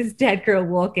 Kiss this dead girl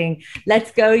walking.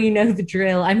 Let's go, you know the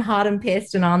drill. I'm hot and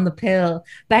pissed and on the pill.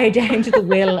 Bow down to the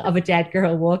will of a dead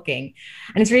girl walking."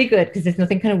 And it's really good because there's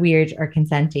nothing kind of weird or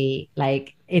consenty.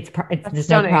 Like there's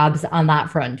no probs on that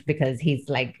front because he's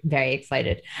like very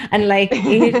excited. And like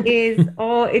it is,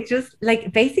 it just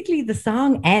like basically the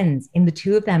song ends in the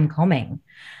two of them coming.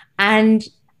 And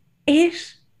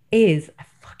it is a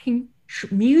fucking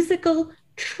musical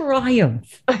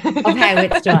triumph of how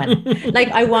it's done. Like,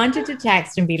 I wanted to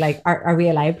text and be like, are we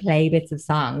allowed to play bits of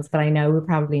songs? But I know we're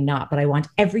probably not. But I want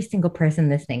every single person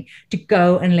listening to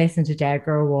go and listen to Dead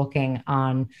Girl Walking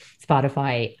on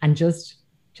Spotify and just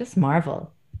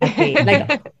marvel at the,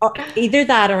 like, either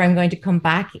that or I'm going to come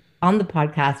back on the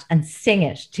podcast and sing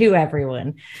it to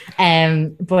everyone.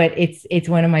 But it's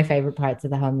one of my favorite parts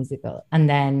of the whole musical. And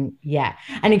then, yeah.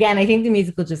 And again, I think the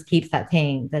musical just keeps that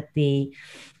thing that the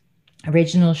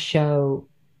original show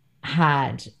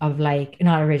had of, like,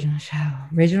 not original show,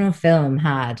 original film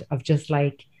had of just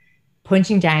like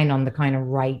punching down on the kind of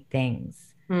right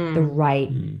things, the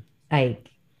right, like,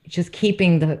 just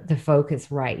keeping the focus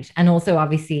right. And also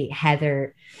obviously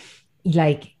Heather,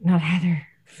 like, not Heather,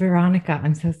 Veronica,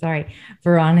 I'm so sorry.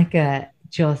 Veronica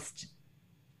just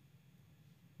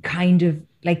kind of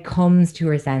like comes to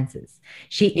her senses.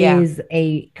 She is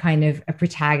a kind of a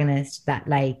protagonist that,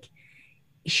 like,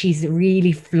 she's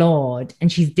really flawed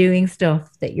and she's doing stuff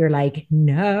that you're like,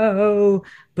 no,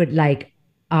 but like,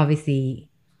 obviously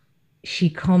she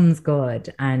comes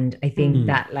good. And I think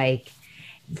that, like,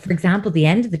 for example, the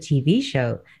end of the TV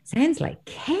show sounds like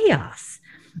chaos.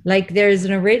 Like, there's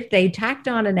they tacked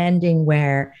on an ending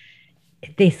where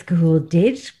the school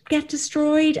did get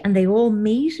destroyed and they all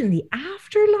meet in the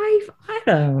afterlife. I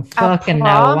don't fucking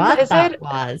know what that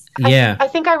was. Yeah. I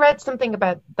think I read something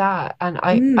about that, and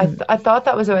I thought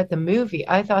that was about the movie.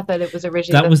 I thought that it was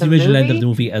originally that was the original end of the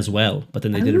movie as well, but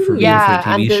then they did it for real for a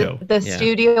TV show. The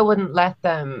studio wouldn't let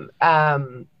them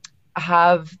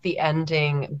have the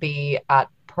ending be at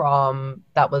prom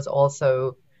that was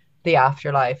also the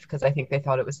afterlife, because I think they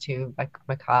thought it was too, like,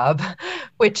 macabre.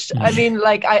 Which, I mean,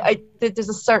 like, I there's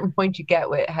a certain point you get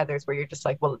with Heathers where you're just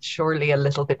like, well, surely a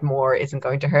little bit more isn't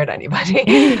going to hurt anybody.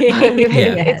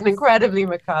 It's an incredibly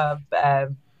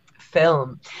macabre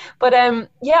film. But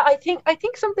yeah, I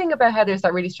think something about Heathers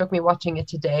that really struck me watching it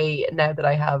today, now that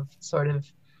I have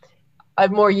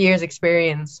more years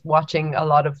experience watching a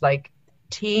lot of, like,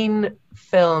 teen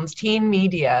films, teen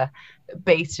media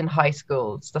based in high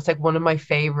schools. That's like one of my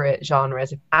favorite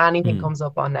genres. If anything comes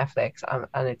up on Netflix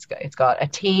and it's got a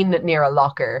teen near a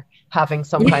locker having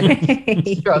some kind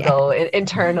of struggle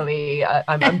internally,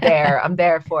 I'm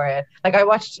there for it. Like, I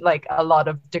watched, like, a lot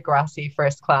of Degrassi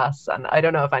First Class, and I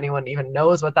don't know if anyone even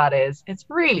knows what that is. It's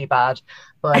really bad,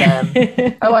 but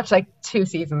I watched like 2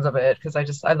 seasons of it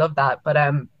because I love that. But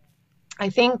I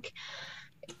think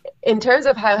in terms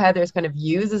of how Heathers kind of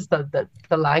uses the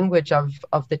language of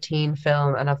the teen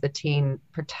film and of the teen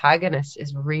protagonist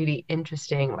is really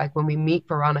interesting. Like, when we meet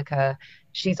Veronica,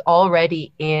 she's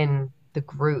already in the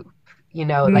group, you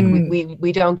know, like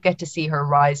we don't get to see her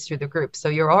rise through the group. So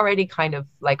you're already kind of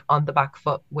like on the back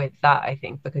foot with that, I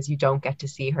think, because you don't get to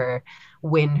see her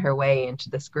win her way into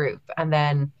this group. And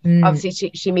then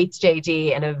obviously she meets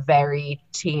JD in a very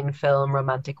teen film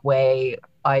romantic way,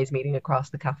 eyes meeting across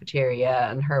the cafeteria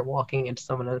and her walking into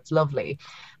someone, and it's lovely.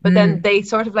 But then they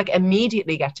sort of like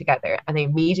immediately get together and they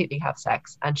immediately have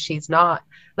sex, and she's not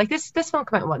like this film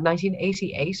came out in what,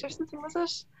 1988 or something, was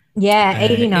it? Yeah,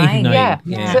 89.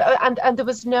 Yeah. So and there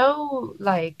was no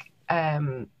like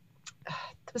there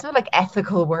was no like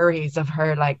ethical worries of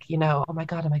her, like, you know, oh my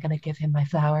God, am I going to give him my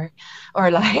flower?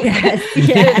 Or like,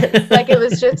 like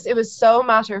it was so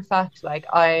matter of fact. Like,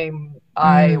 I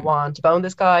want to bone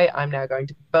this guy. I'm now going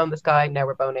to bone this guy. Now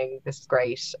we're boning. This is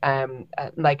great.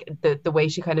 Like the way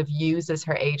she kind of uses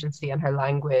her agency and her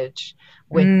language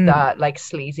with that like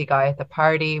sleazy guy at the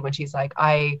party when she's like,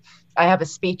 I have a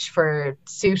speech for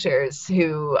suitors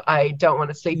who I don't want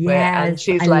to sleep with. And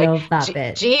she's like,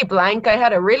 gee, blank, I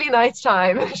had a really nice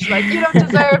time. She's like, you don't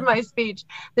deserve my speech.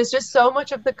 There's just so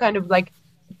much of the kind of like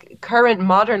current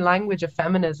modern language of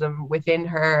feminism within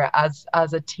her as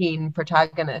a teen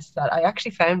protagonist that I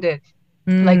actually found it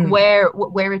like where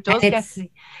it does get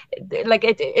like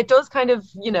it does kind of,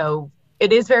 you know,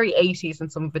 it is very 80s in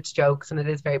some of its jokes, and it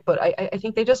is very, but I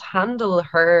think they just handle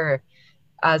her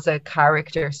as a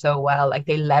character so well. Like,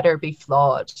 they let her be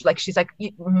flawed. Like, she's like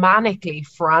manically,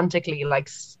 frantically, like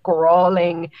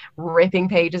scrawling, ripping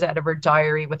pages out of her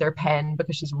diary with her pen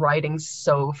because she's writing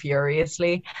so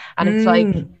furiously. And it's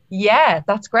like, yeah,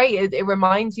 that's great. It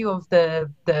reminds you of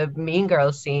the Mean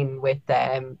Girls scene with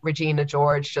Regina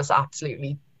George just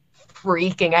absolutely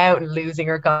freaking out and losing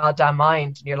her goddamn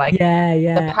mind. And you're like,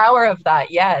 the power of that,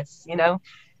 yes, you know.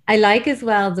 I like as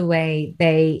well the way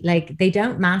they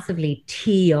don't massively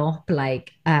tee up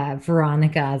like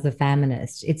Veronica as a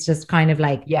feminist. It's just kind of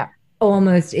like,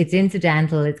 almost, it's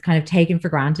incidental. It's kind of taken for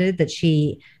granted that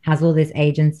she has all this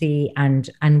agency and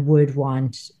would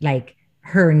want like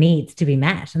her needs to be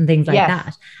met and things like Yes.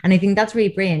 that. And I think that's really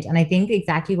brilliant. And I think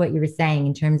exactly what you were saying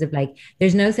in terms of like,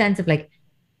 there's no sense of like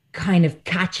kind of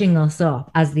catching us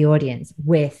up as the audience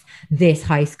with this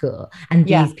high school and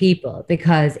these people,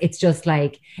 because it's just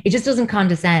like, it just doesn't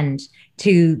condescend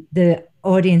to the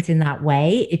audience in that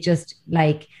way. It just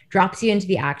like drops you into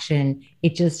the action.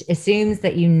 It just assumes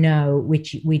that you know,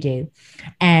 which we do,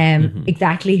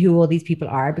 exactly who all these people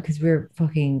are, because we're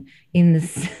fucking in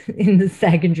the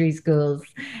secondary schools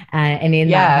and in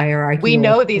that hierarchy. We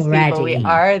know these people. We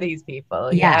are these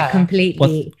people. Yeah,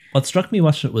 completely. What struck me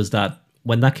watching it was that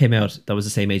when that came out, that was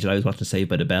the same age that I was watching Saved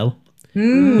by the Bell,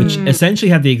 which essentially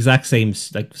had the exact same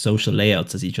like social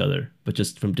layouts as each other, but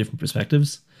just from different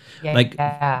perspectives.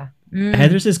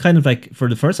 Heather's is kind of like, for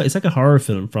the first, it's like a horror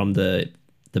film from the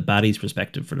baddie's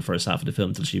perspective for the first half of the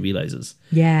film until she realizes.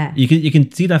 Yeah, you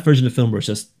can see that version of the film where it's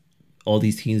just all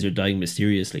these teens are dying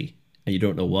mysteriously and you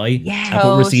don't know why. Yeah,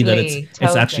 but we're seeing that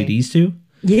it's actually these two.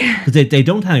 Yeah, because they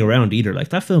don't hang around either. Like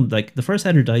that film, like the first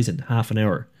Heather dies in half an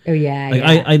hour. Oh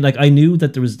yeah, like I knew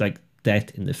that there was like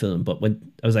death in the film, but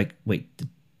when I was like, wait,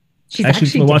 she's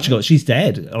actually watching it, she's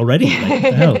dead already. Like, what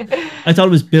the hell? I thought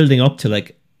it was building up to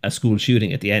like a school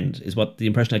shooting at the end, is what the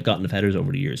impression I'd gotten of Heathers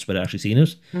over the years, but actually seen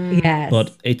it. Yes,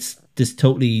 but it's this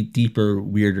totally deeper,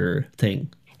 weirder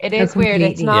thing. It is weird.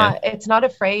 It's not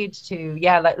afraid to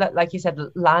like you said,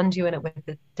 land you in it with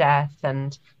the death.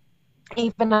 And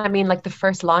even, I mean, like the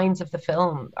first lines of the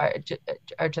film are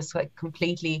just like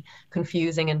completely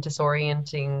confusing and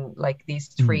disorienting, like these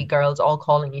three girls all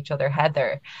calling each other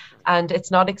Heather, and it's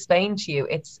not explained to you.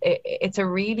 It's a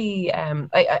really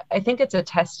I think it's a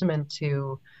testament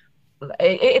to,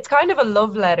 it's kind of a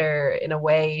love letter in a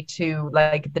way to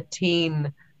like the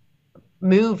teen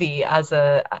movie as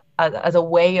a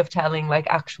way of telling like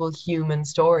actual human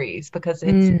stories, because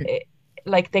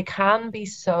like they can be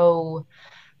so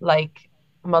like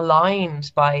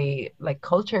maligned by like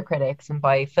culture critics and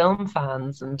by film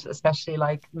fans, and especially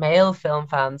like male film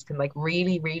fans can like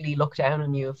really look down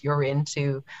on you if you're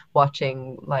into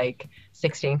watching like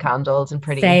 16 Candles and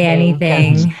Pretty Say Pink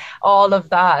Anything and all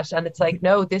of that. And it's like,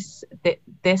 no, this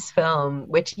film,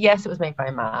 which yes, it was made by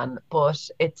a man, but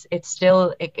it's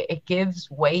still, it gives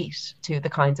weight to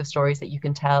the kinds of stories that you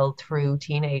can tell through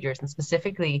teenagers, and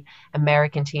specifically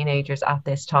American teenagers at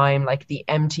this time, like the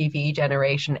MTV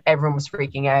generation. Everyone was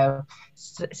freaking out.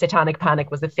 Satanic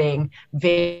panic was a thing.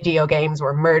 Video games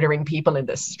were murdering people in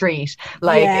the street.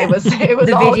 Like it was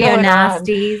the all video going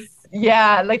nasties. On.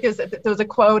 Yeah, like there was a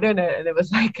quote in it, and it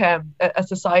was like a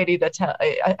society that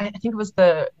I think it was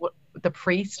the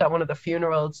priest at one of the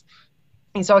funerals.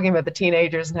 He's talking about the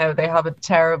teenagers and how they have it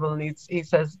terrible, and he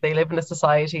says they live in a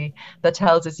society that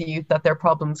tells its youth that their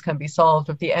problems can be solved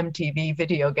with the MTV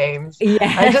video games.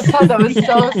 Yeah. I just thought that was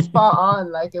so spot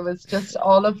on. Like it was just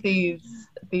all of these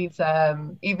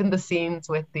even the scenes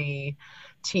with the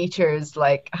teachers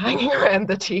like hanging around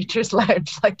the teachers'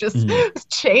 lounge, like just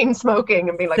chain smoking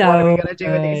and being like, so what are we gonna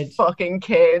do with these fucking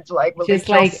kids? Like, will just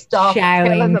they just stop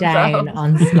showering down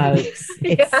on smokes?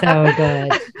 It's so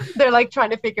good. They're like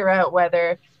trying to figure out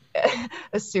whether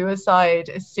a suicide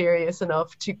is serious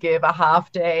enough to give a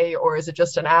half day, or is it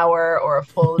just an hour or a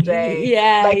full day?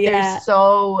 They're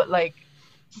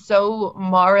so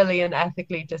morally and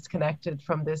ethically disconnected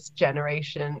from this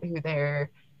generation, who they're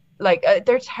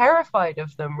terrified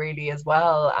of them really as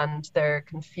well, and they're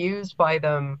confused by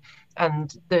them.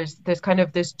 And there's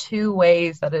two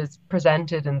ways that is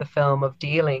presented in the film of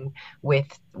dealing with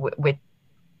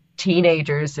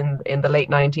teenagers in the late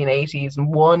 1980s. And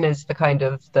one is the kind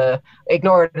of the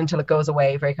ignore it until it goes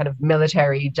away, very kind of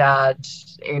military dad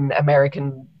in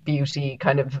American Beauty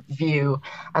kind of view,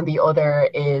 and the other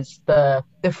is the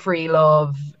free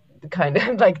love, kind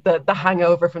of like the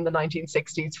hangover from the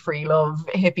 1960s free love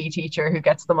hippie teacher who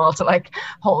gets them all to like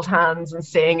hold hands and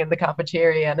sing in the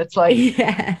cafeteria. And it's like,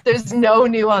 there's no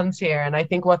nuance here. And I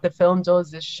think what the film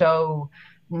does is show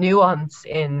nuance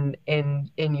in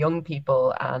young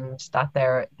people, and that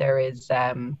there is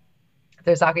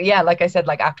there's like I said,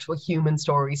 like actual human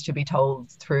stories to be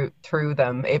told through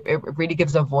them. It really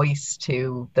gives a voice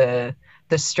to the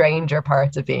stranger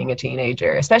parts of being a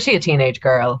teenager, especially a teenage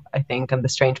girl, I think, and the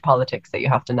strange politics that you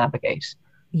have to navigate.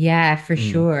 Yeah, for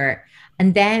sure.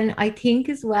 And then I think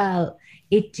as well,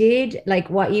 it did, like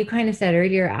what you kind of said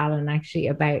earlier, Alan, actually,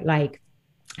 about like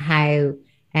how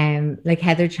like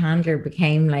Heather Chandler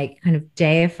became like kind of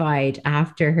deified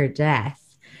after her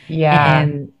death. Yeah.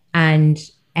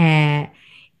 And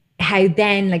how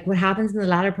then, like what happens in the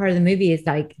latter part of the movie is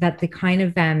like that the kind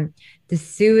of the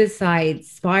suicide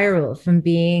spiral from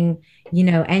being, you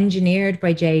know, engineered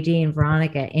by JD and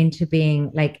Veronica into being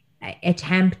like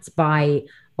attempts by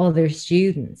other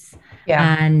students.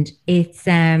 Yeah. And it's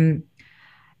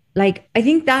like I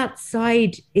think that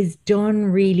side is done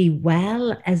really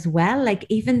well as well. Like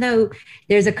even though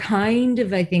there's a kind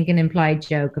of, I think, an implied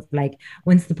joke of like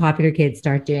once the popular kids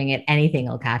start doing it, anything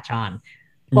will catch on.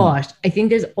 But I think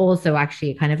there's also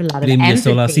actually kind of a lot of empathy.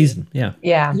 So last season, yeah,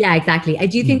 exactly. I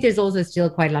do think there's also still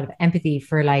quite a lot of empathy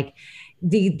for like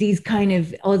these kind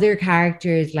of other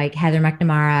characters like Heather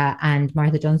McNamara and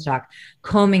Martha Dunstock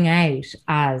coming out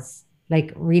as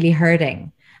like really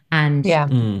hurting and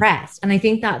depressed. And I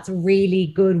think that's a really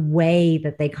good way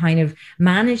that they kind of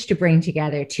managed to bring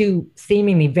together two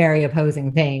seemingly very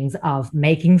opposing things of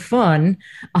making fun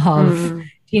of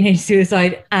teenage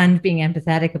suicide and being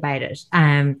empathetic about it.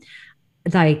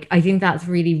 Like I think that's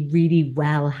really, really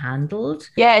well handled.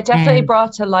 Yeah, it definitely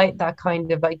brought to light that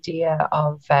kind of idea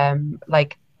of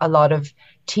like a lot of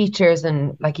teachers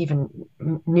and like even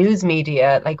news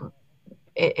media, like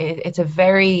it's a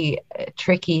very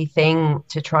tricky thing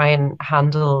to try and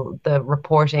handle the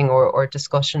reporting or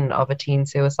discussion of a teen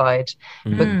suicide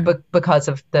because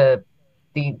of the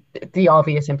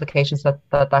obvious implications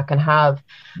that can have.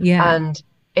 Yeah. And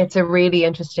it's a really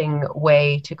interesting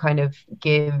way to kind of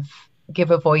give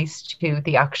a voice to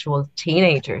the actual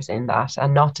teenagers in that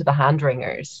and not to the hand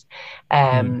wringers,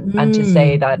 and to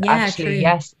say that actually,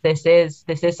 yes, this is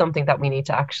something that we need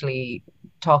to actually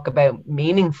talk about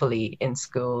meaningfully in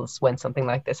schools when something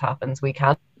like this happens. We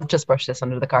can't just brush this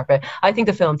under the carpet. I think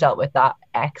the film dealt with that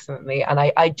excellently, and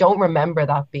I don't remember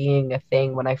that being a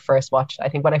thing when I first watched. I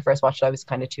think when I first watched it, I was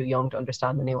kind of too young to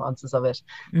understand the nuances of it.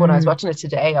 When I was watching it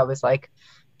today, I was like,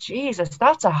 Jesus,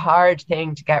 that's a hard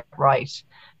thing to get right.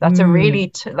 That's a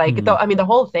really though, I mean, the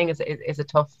whole thing is a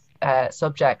tough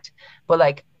subject, but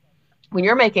like when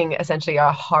you're making essentially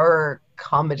a horror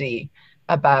comedy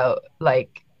about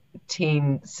like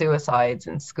teen suicides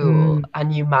in school,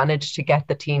 and you manage to get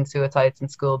the teen suicides in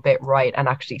school bit right and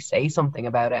actually say something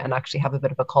about it and actually have a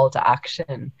bit of a call to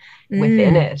action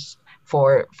within it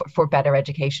for better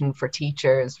education for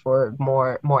teachers, for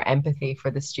more empathy for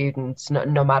the students,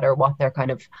 no matter what their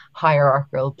kind of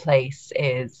hierarchical place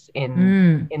is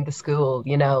in the school,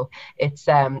 you know. It's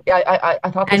I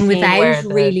thought, and without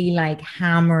really like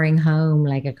hammering home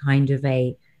like a kind of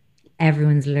a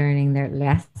everyone's learning their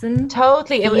lesson.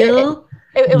 Totally. It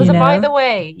was a by the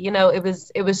way, you know, it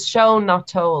was shown, not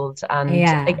told. And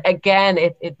again,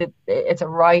 it's a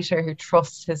writer who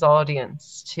trusts his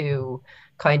audience to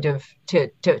kind of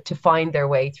to find their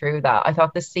way through that. I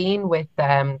thought the scene with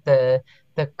the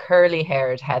curly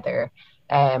haired Heather,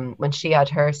 when she had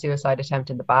her suicide attempt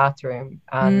in the bathroom,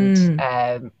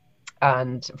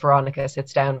 and Veronica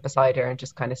sits down beside her and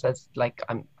just kind of says like,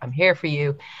 I'm here for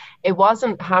you. It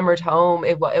wasn't hammered home.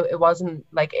 It wasn't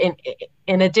like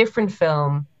in a different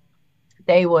film,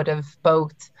 they would have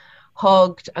both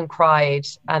hugged and cried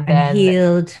and then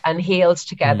healed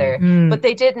together. But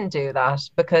they didn't do that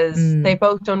because they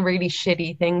both done really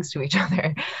shitty things to each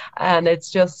other. And it's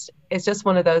just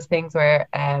one of those things where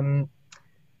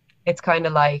it's kind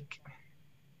of like,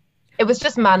 it was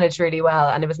just managed really well,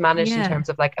 and it was managed in terms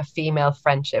of like a female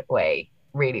friendship way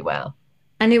really well.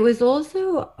 And it was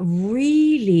also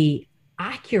really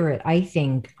accurate, I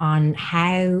think, on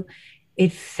how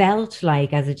it felt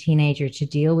like as a teenager to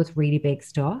deal with really big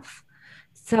stuff.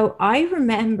 So I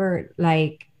remember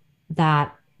like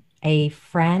that a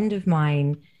friend of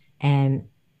mine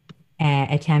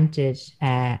attempted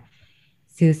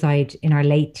suicide in our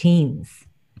late teens,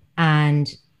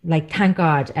 and like, thank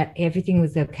God, everything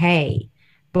was okay.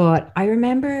 But I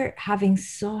remember having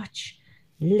such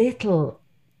little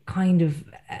kind of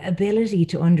ability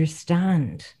to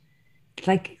understand,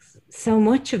 like, so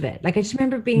much of it. Like, I just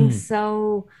remember being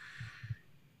so,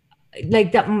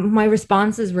 like, that my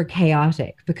responses were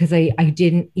chaotic because I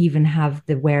didn't even have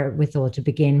the wherewithal to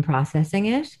begin processing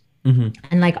it. And,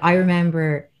 like, I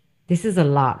remember, this is a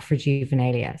lot for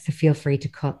juvenilia, so feel free to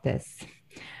cut this.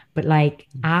 But, like,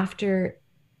 after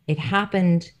it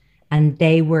happened and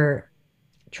they were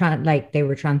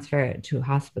transferred to a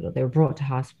hospital, they were brought to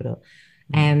hospital,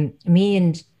 me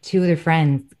and two other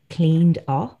friends cleaned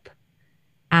up,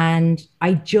 and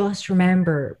I just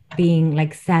remember being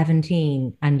like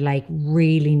 17 and like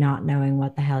really not knowing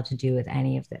what the hell to do with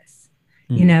any of this,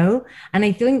 you know. And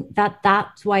I think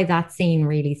that's why that scene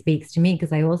really speaks to me,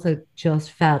 because I also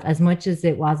just felt, as much as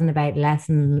it wasn't about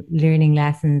learning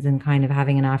lessons and kind of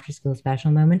having an after school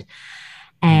special moment,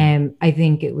 I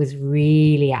think it was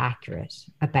really accurate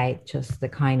about just the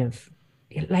kind of,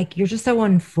 like, you're just so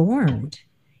unformed,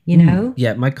 you know?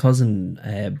 Yeah, my cousin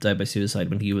died by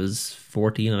suicide when he was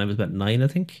 14 and I was about 9, I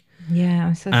think. Yeah,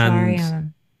 I'm so sorry,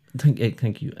 Alan.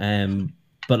 Thank you.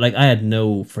 But like I had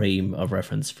no frame of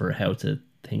reference for how to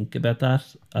think about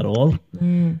that at all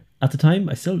at the time.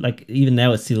 I still like, even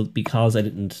now it's still, because I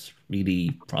didn't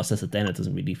really process it then, it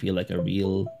doesn't really feel like a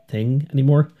real thing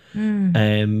anymore.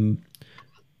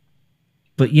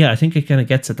 But yeah, I think it kind of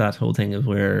gets at that whole thing of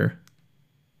where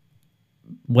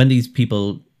when these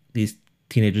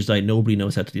teenagers die, nobody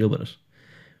knows how to deal with it.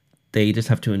 They just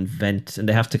have to invent, and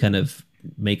they have to kind of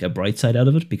make a bright side out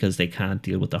of it because they can't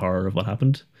deal with the horror of what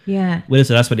happened. Yeah. Well,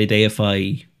 so that's why they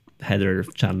deify Heather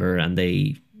Chandler, and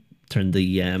they turn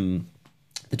the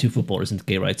two footballers into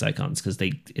gay rights icons, because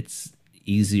it's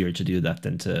easier to do that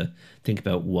than to think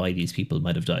about why these people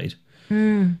might have died.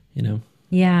 You know?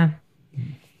 Yeah.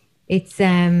 It's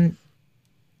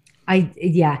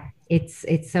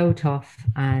it's so tough,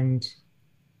 and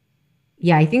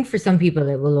yeah, I think for some people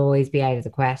it will always be out of the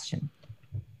question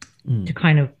to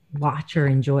kind of watch or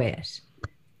enjoy it.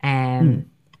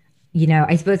 You know,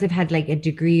 I suppose I've had like a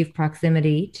degree of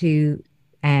proximity to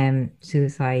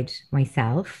suicide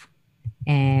myself,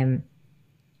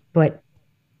 but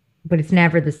it's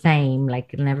never the same. Like,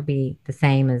 it'll never be the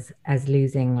same as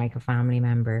losing like a family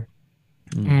member.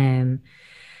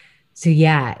 So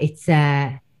yeah, it's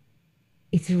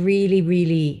really,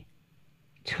 really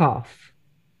tough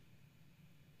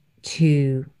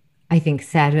to, I think,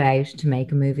 set out to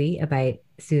make a movie about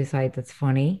suicide that's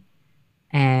funny.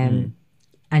 And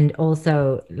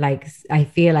also, like, I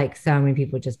feel like so many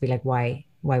people would just be like, why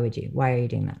are you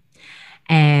doing that?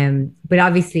 But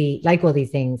obviously, like all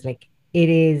these things, like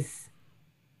it's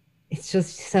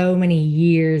just so many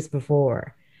years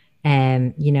before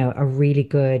you know, a really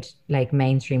good like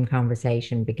mainstream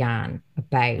conversation began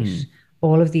about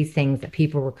all of these things that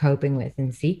people were coping with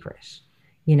in secret,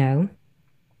 you know,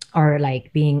 or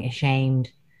like being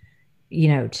ashamed, you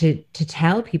know, to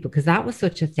tell people, because that was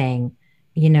such a thing,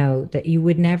 you know, that you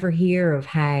would never hear of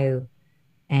how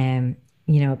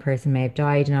you know, a person may have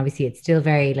died. And obviously it's still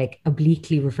very like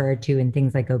obliquely referred to in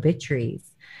things like obituaries.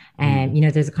 And you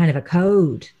know, there's a kind of a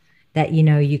code that, you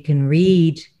know, you can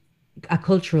read, a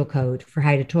cultural code for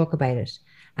how to talk about it,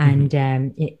 and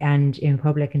and in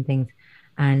public and things.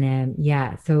 And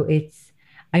yeah, so it's,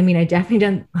 I mean,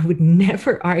 I would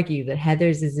never argue that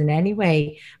Heathers is in any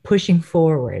way pushing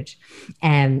forward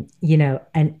you know,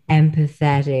 an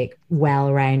empathetic,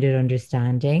 well-rounded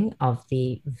understanding of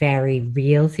the very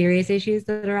real serious issues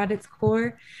that are at its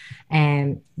core.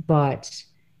 But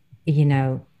you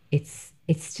know, it's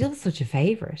still such a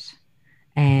favorite.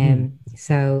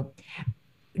 So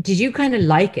did you kind of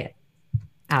like it,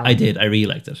 Alan? I did. I really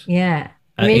liked it. Yeah.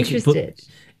 I'm interested.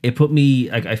 It put me,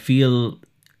 like, I feel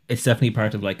it's definitely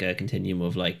part of like a continuum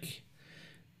of like,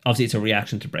 obviously it's a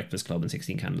reaction to Breakfast Club and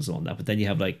 16 Candles and all that, but then you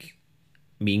have like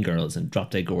Mean Girls and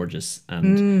Drop Dead Gorgeous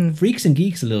and Freaks and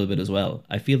Geeks a little bit as well.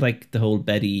 I feel like the whole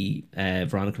Betty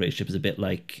Veronica relationship is a bit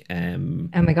like oh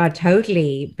my god,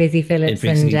 totally. Busy Phillips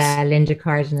and Linda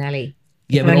Cardinelli.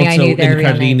 Yeah, but also Linda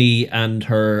Cardellini and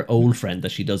her old friend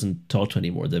that she doesn't talk to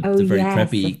anymore, the very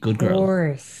preppy good girl. Of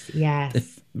course, yes. It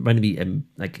reminded me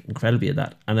like incredibly of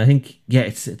that. And I think, yeah,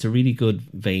 it's a really good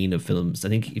vein of films. I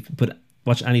think if you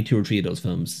watch any 2 or 3 of those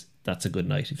films, that's a good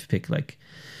night. If you pick like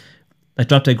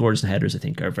Drop Dead Gorgeous and Heathers, I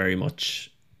think are very much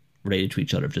related to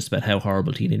each other, just about how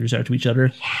horrible teenagers are to each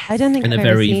other. Yes. I don't think I've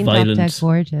ever seen Drop Dead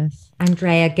Gorgeous.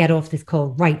 Andrea, get off this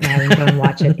call right now and go and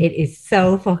watch it. It is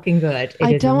so fucking good.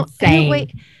 It is insane.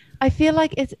 Wait, I feel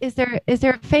like is there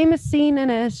a famous scene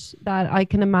in it that I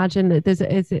can imagine that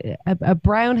is a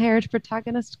brown-haired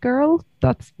protagonist girl?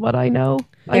 That's what I know.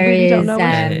 I really don't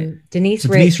know. Denise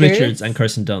Richards and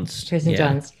Kirsten Dunst.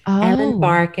 Dunst. Ellen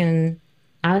Barkin,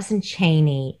 Alison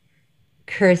Chaney,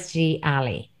 Kirstie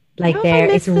Alley. Like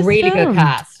it's a really good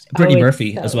cast. Brittany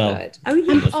Murphy as well. Good. Oh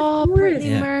yeah. Oh,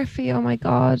 Brittany Murphy. Oh my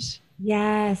god.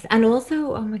 Yes, and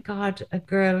also, oh my god, a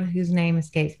girl whose name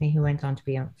escapes me who went on to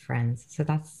be on Friends. So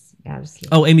that's obviously.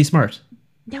 Oh, Amy Smart.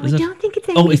 No, I don't think it's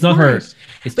Amy Smart. Oh, it's not her.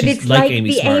 It's like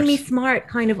Amy the Smart. Amy Smart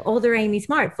kind of other Amy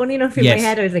Smart. Funny enough, in my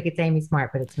head, I was like, it's Amy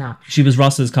Smart, but it's not. She was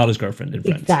Ross's college girlfriend in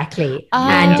Friends. Exactly.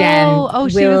 Oh,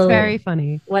 and she was very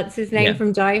funny. What's his name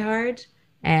from Die Hard?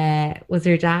 Was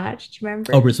her dad? Do you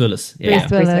remember? Oh, Bruce Willis. Yeah.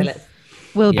 Bruce Willis.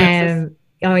 Will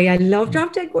oh yeah, I love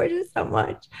Drop Dead Gorgeous so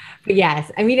much. But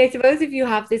yes, I mean, I suppose if you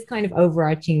have this kind of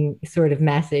overarching sort of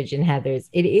message in Heathers,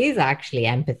 it is actually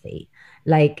empathy.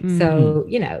 Like, so,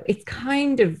 you know, it's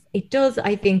kind of,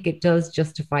 I think it does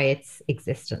justify its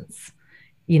existence,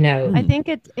 you know. I think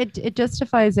it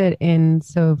justifies it in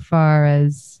so far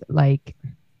as like,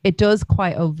 it does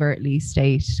quite overtly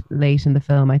state late in the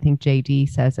film, I think JD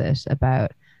says it,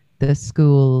 about the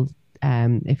school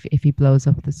if he blows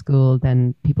up the school,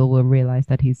 then people will realize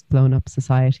that he's blown up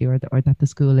society, or that the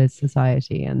school is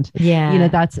society. And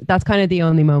that's kind of the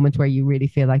only moment where you really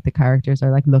feel like the characters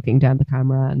are like looking down the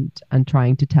camera and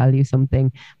trying to tell you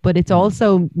something. But it's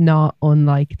also not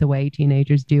unlike the way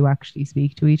teenagers do actually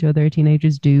speak to each other.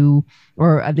 Teenagers do,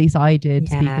 or at least I did,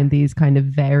 speak in these kind of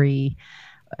very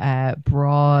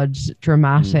broad,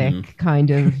 dramatic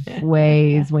kind of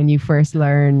ways when you first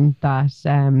learn that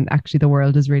actually the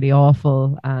world is really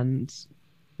awful, and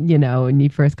and you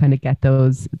first kind of get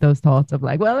those thoughts of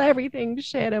like, well, everything's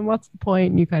shit and what's the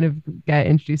point, and you kind of get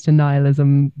introduced to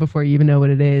nihilism before you even know what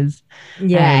it is.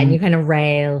 And you kind of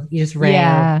you just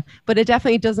rail. But it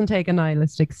definitely doesn't take a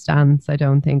nihilistic stance, I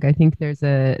don't think. I think there's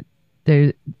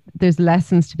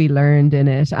lessons to be learned in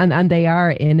it, and they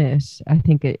are in it. I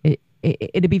think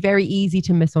it'd be very easy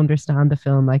to misunderstand a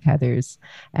film like Heathers,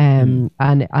 and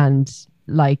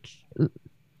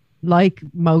like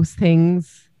most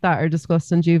things that are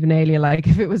discussed in Juvenilia, like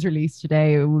if it was released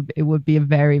today, it would be a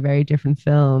very, very different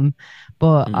film.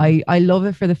 But I love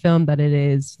it for the film that it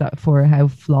is, that for how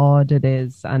flawed it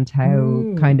is, and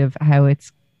how kind of how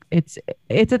it's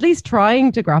at least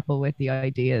trying to grapple with the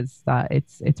ideas that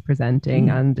it's presenting,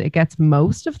 and it gets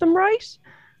most of them right,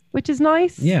 which is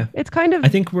nice. Yeah, it's kind of, I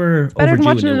think we're better than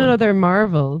watching another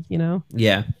Marvel,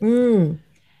 Yeah. Honestly,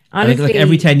 I think like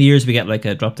every 10 years we get like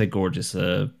a Drop Dead Gorgeous,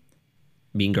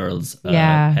 Mean Girls,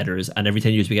 Heathers, and every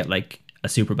 10 years we get like a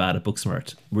Superbad at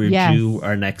Booksmart. We're due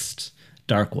our next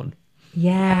dark one.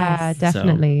 Yeah,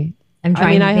 definitely. So, I'm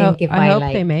trying to think I hope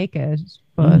they make it,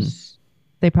 but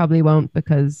they probably won't,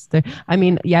 because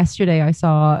yesterday I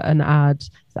saw an ad.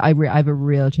 I have a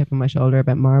real chip on my shoulder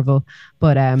about Marvel,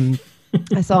 but I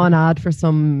saw an ad for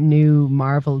some new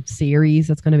Marvel series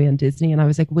that's going to be on Disney, and I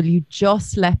was like, will you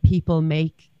just let people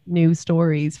make new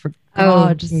stories, for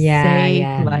God's sake?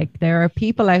 Yeah. Like, there are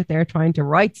people out there trying to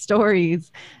write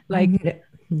stories. Like,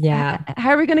 how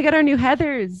are we going to get our new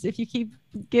Heathers if you keep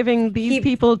giving these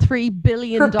people $3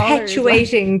 billion,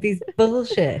 perpetuating these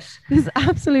bullshit? This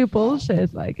absolute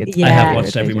bullshit. Like, it's I have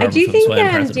watched every Marvel film, so I'm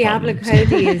part of the Diablo problem.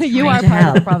 Cody is you are part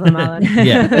of the problem, Alan.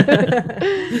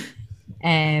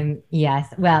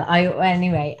 Yes. Well,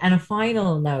 anyway, and a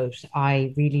final note,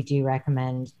 I really do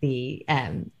recommend the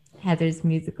Heathers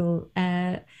musical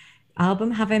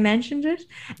album. Have I mentioned it?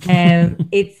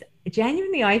 It's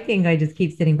genuinely, I think I just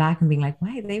keep sitting back and being like,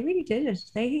 wow, they really did it.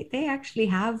 They actually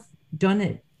have done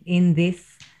it in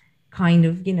this kind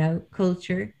of,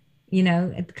 culture,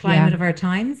 at the climate of our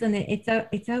times, and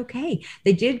it's okay.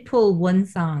 They did pull one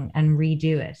song and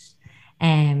redo it,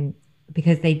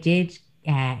 because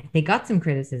they got some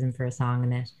criticism for a song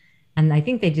in it, and I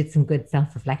think they did some good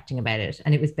self-reflecting about it.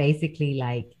 And it was basically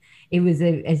like, it was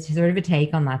a sort of a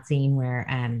take on that scene where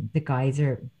the guys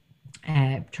are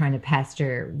trying to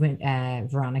pester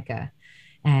Veronica,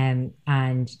 and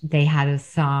they had a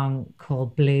song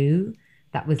called Blue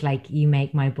that was like, you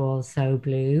make my balls so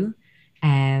blue,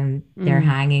 they're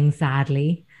hanging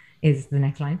sadly is the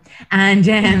next line. And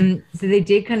so they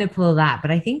did kind of pull that,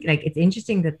 but I think like it's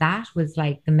interesting that was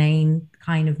like the main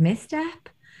kind of misstep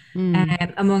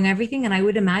among everything. And I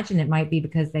would imagine it might be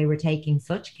because they were taking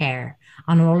such care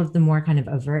on all of the more kind of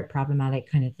overt problematic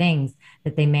kind of things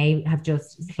that they may have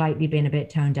just slightly been a bit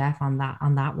tone deaf on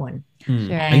that one.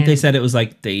 Sure. I think they said it was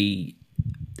like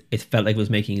it felt like it was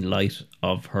making light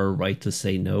of her right to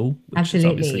say no, which absolutely.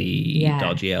 is obviously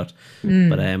dodgy out.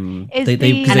 But and I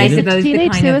suppose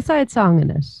teenage suicide song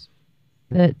in it,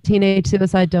 the teenage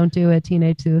suicide don't do it,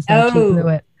 teenage suicide she blew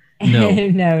it.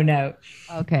 No.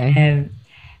 Okay.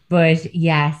 But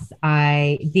yes,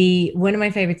 one of my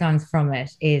favorite songs from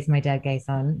it is My Dead Gay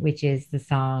Son, which is the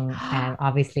song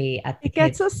obviously at the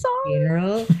kids'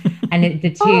 funeral, and the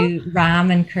two Ram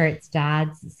and Kurt's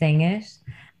dads sing it,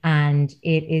 and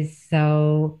it is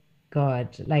so good.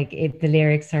 Like, the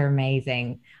lyrics are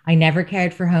amazing. I never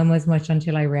cared for homos much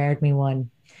until I reared me one,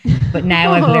 but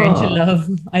now I've learned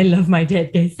to I love my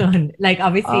dead gay son. Like,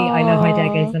 obviously I love my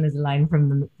dead gay son is a line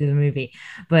from the movie,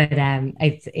 but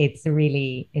it's a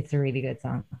really good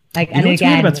song. Like, and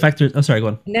again, about the fact that, go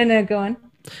on. No, go on.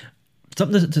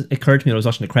 Something that occurred to me when I was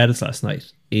watching the credits last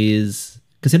night is,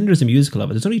 considering there's a musical of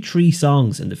it, there's only 3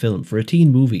 songs in the film for a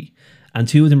teen movie, and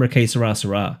 2 of them are Que Sera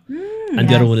Sera. And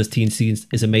the other one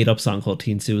is a made-up song called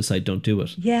Teen Suicide Don't Do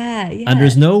It. Yeah. And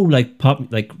there's no like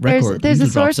pop like record there's a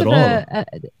drops sort at of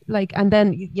all. Like, and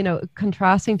then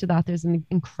contrasting to that, there's an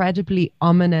incredibly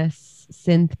ominous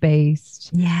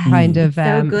synth-based kind of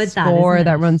so good, score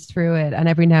that runs through it, and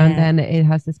every now and then it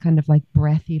has this kind of like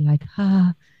breathy like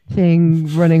thing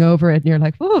running over it, and you're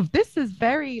like, oh, this is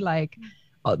very like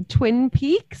Twin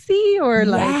Peaksy or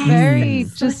like very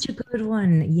such a good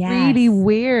one. Yeah, really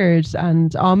weird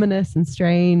and ominous and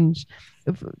strange.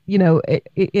 You know,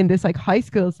 in this like high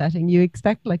school setting, you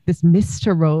expect like this mist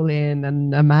to roll in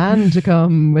and a man to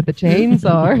come with a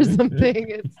chainsaw or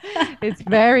something. It's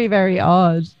very, very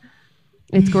odd.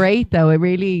 It's great though. It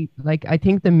really, like, I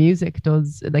think the music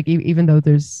does, like, even though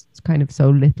there's kind of so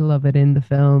little of it in the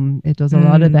film, it does a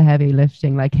lot of the heavy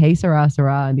lifting. Like Hey Sarah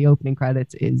Sarah in the opening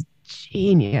credits is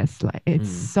genius. Like it's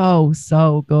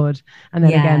so good. And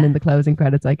then again in the closing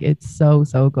credits, like it's so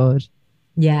good.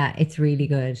 Yeah, it's really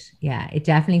good. Yeah, it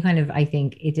definitely kind of, I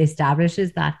think it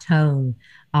establishes that tone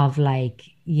of like,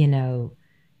 you know,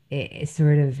 it's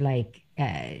sort of like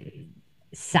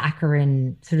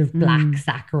saccharine, sort of black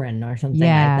saccharine or something like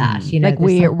that. You know, like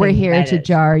we're here to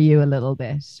jar you a little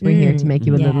bit. We're here to make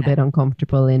you a little bit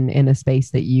uncomfortable in a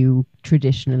space that you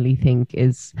traditionally think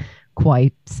is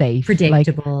quite safe,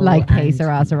 predictable, like Hey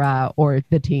Sarah Sarah or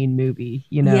the teen movie.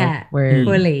 You know, where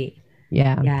fully,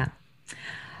 yeah.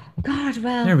 God,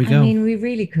 well, there we go. I mean, we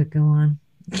really could go on.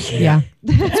 Yeah.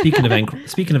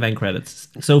 Speaking of end credits,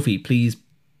 Sophie, please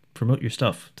promote your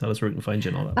stuff. Tell us where we can find you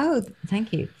and all that. Oh,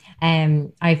 thank you.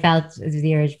 I felt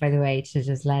the urge, by the way, to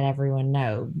just let everyone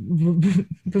know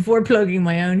before plugging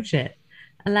my own shit.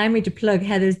 Allow me to plug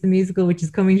Heathers the Musical, which is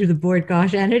coming to the Board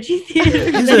Gosh Energy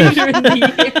Theatre later in the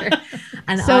year.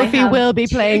 And Sophie will be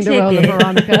playing the role of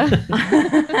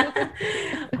Veronica.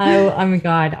 Oh my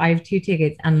God, I have 2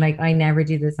 tickets, and like I never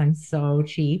do this. I'm so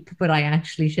cheap, but I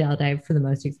actually shelled out for the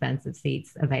most expensive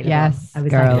seats available. Yes, I was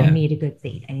girl. like, I need a good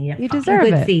seat. I need a deserve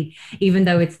good it. seat, even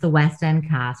though it's the West End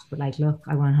cast. But like, look,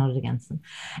 I won't hold it against them.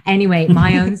 Anyway,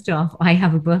 my own stuff. I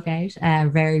have a book out.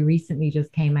 Very recently,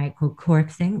 just came out called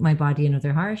Corpsing: My Body and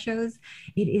Other Horror Shows.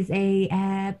 It is a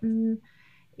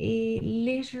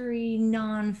literary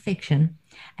non-fiction.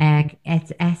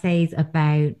 It's essays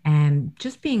about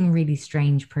just being a really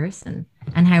strange person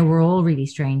and how we're all really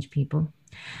strange people.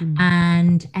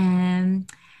 And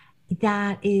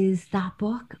that is that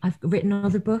book. I've written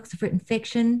other books. I've written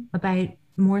fiction about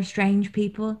more strange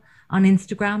people on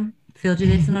Instagram, Filter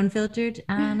This and Unfiltered,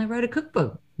 and I wrote a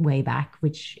cookbook way back,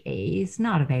 which is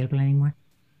not available anymore.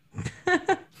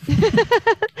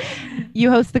 You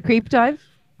host the Creep Dive?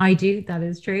 I do. That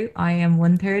is true. I am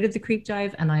 1/3 of the Creep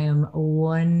Dive, and I am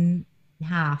 1/2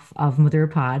 of Mother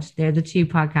Pod. They're the 2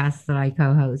 podcasts that I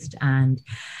co-host, and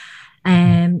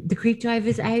the Creep Dive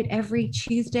is out every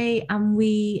Tuesday, and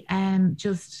we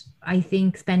just, I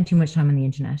think, spend too much time on the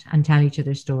internet and tell each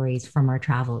other stories from our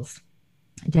travels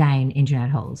down internet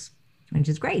holes, which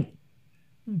is great.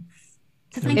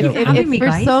 So thank you for having me,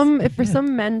 guys. If for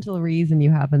some mental reason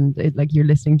you haven't, like you're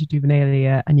listening to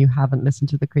Juvenilia and you haven't listened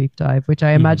to the Creep Dive, which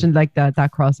I imagine like that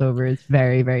crossover is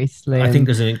very, very slim. I think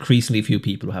there's an increasingly few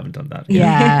people who haven't done that.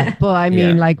 Yeah, but I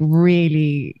mean, like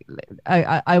really,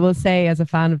 I will say as a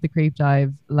fan of the Creep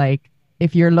Dive, like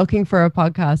if you're looking for a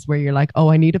podcast where you're like, oh,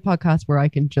 I need a podcast where I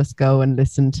can just go and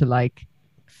listen to like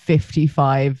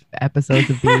 55 episodes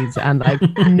of these and like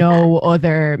no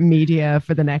other media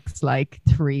for the next like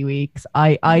 3 weeks.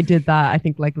 I did that, I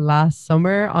think like last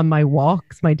summer on my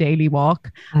walks, my daily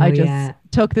walk. I just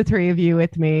took the 3 of you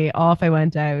with me. Off I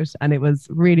went out, and it was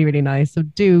really, really nice. So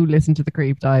do listen to the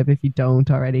Creep Dive if you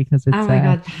don't already, because it's oh my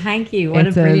God, thank you. What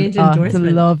a brilliant endorsement.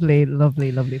 It's a lovely,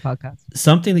 lovely, lovely podcast.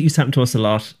 Something that used to happen to us a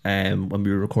lot when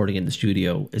we were recording in the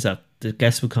studio is that the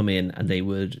guests would come in and they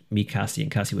would meet Cassie,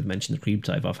 and Cassie would mention the Creep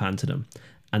Dive offhand to them.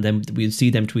 And then we'd see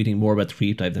them tweeting more about the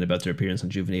Creep Dive than about their appearance on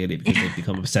Juvenilia, because they've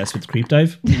become obsessed with the Creep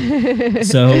Dive.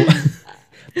 So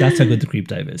that's how good the Creep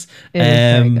Dive is. It is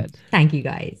very good. Thank you,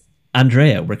 guys.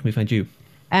 Andrea, where can we find you?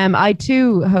 I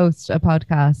too host a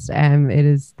podcast.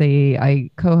 I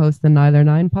co-host the Niler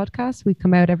 9 podcast. We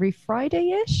come out every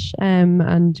Friday-ish,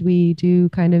 and we do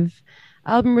kind of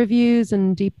album reviews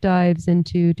and deep dives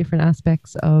into different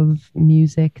aspects of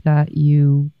music that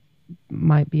you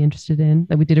might be interested in.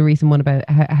 Like we did a recent one about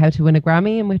how to win a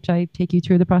Grammy, in which I take you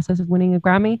through the process of winning a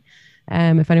Grammy.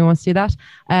 If anyone wants to do that.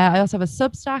 I also have a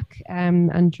Substack,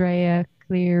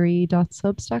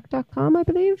 andreacleary.substack.com, I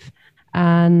believe.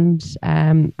 And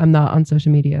I'm not on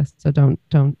social media, so don't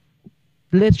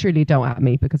at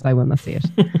me, because I will not see it.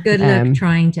 Good luck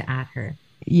trying to at her.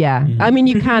 Yeah, I mean,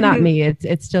 you can at me.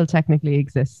 It still technically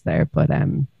exists there, but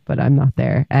I'm not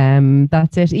there.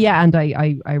 That's it. Yeah, and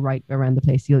I write around the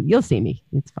place. You'll see me.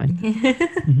 It's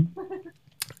fine.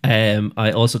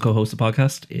 I also co-host a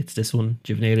podcast. It's this one,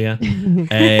 Juvenilia.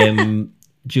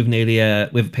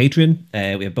 Juvenilia, we have a Patreon.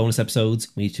 We have bonus episodes.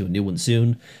 We need to do a new one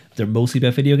soon. They're mostly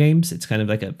about video games. It's kind of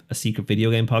like a secret video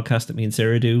game podcast that me and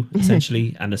Sarah do,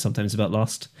 essentially, and it's sometimes about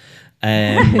Lost.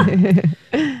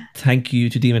 Thank you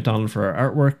to Dee McDonald for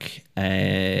our artwork.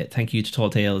 Thank you to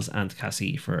Tall Tales and to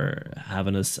Cassie for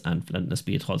having us and letting us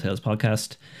be a Tall Tales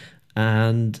podcast.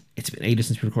 And it's been ages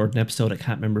since we recorded an episode. I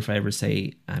can't remember if I ever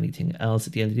say anything else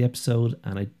at the end of the episode,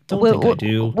 and I don't think I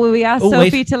do. Will we ask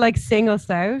Sophie to like sing us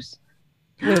out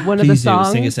with one of the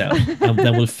songs? Sing us out, and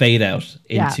then we'll fade out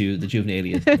into the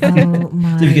Juvenilia. Oh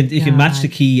my so if you can match the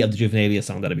key of the Juvenilia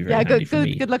song, that'd be very handy for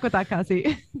me. Good luck with that,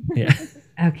 Cassie. Yeah.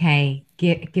 Okay,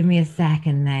 give me a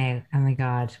second now. Oh my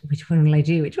God, which one will I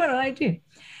do?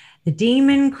 The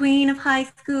Demon Queen of High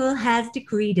School has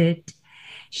decreed it.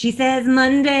 She says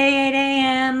Monday 8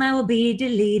 a.m. I will be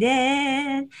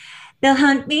deleted. They'll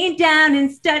hunt me down in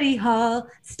study hall,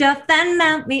 stuff and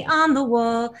mount me on the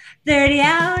wall. 30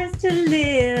 hours to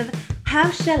live, how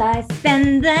shall I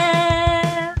spend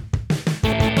them?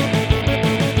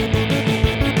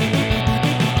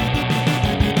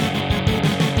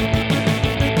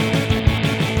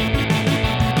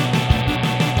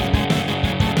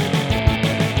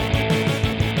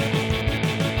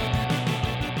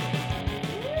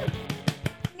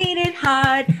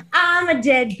 Hard. I'm a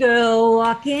dead girl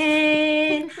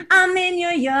walking. I'm in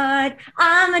your yard.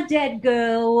 I'm a dead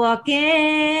girl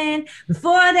walking.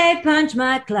 Before they punch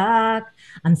my clock,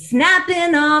 I'm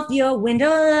snapping off your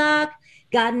window lock.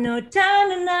 Got no time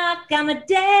to knock. I'm a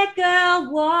dead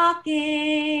girl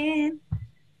walking.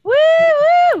 Woo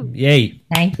woo! Yay!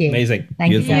 Thank you. Amazing. Thank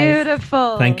Beautiful. you.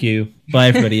 Beautiful. Thank you. Bye,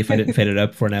 everybody. If I didn't fade it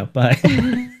up for now. Bye.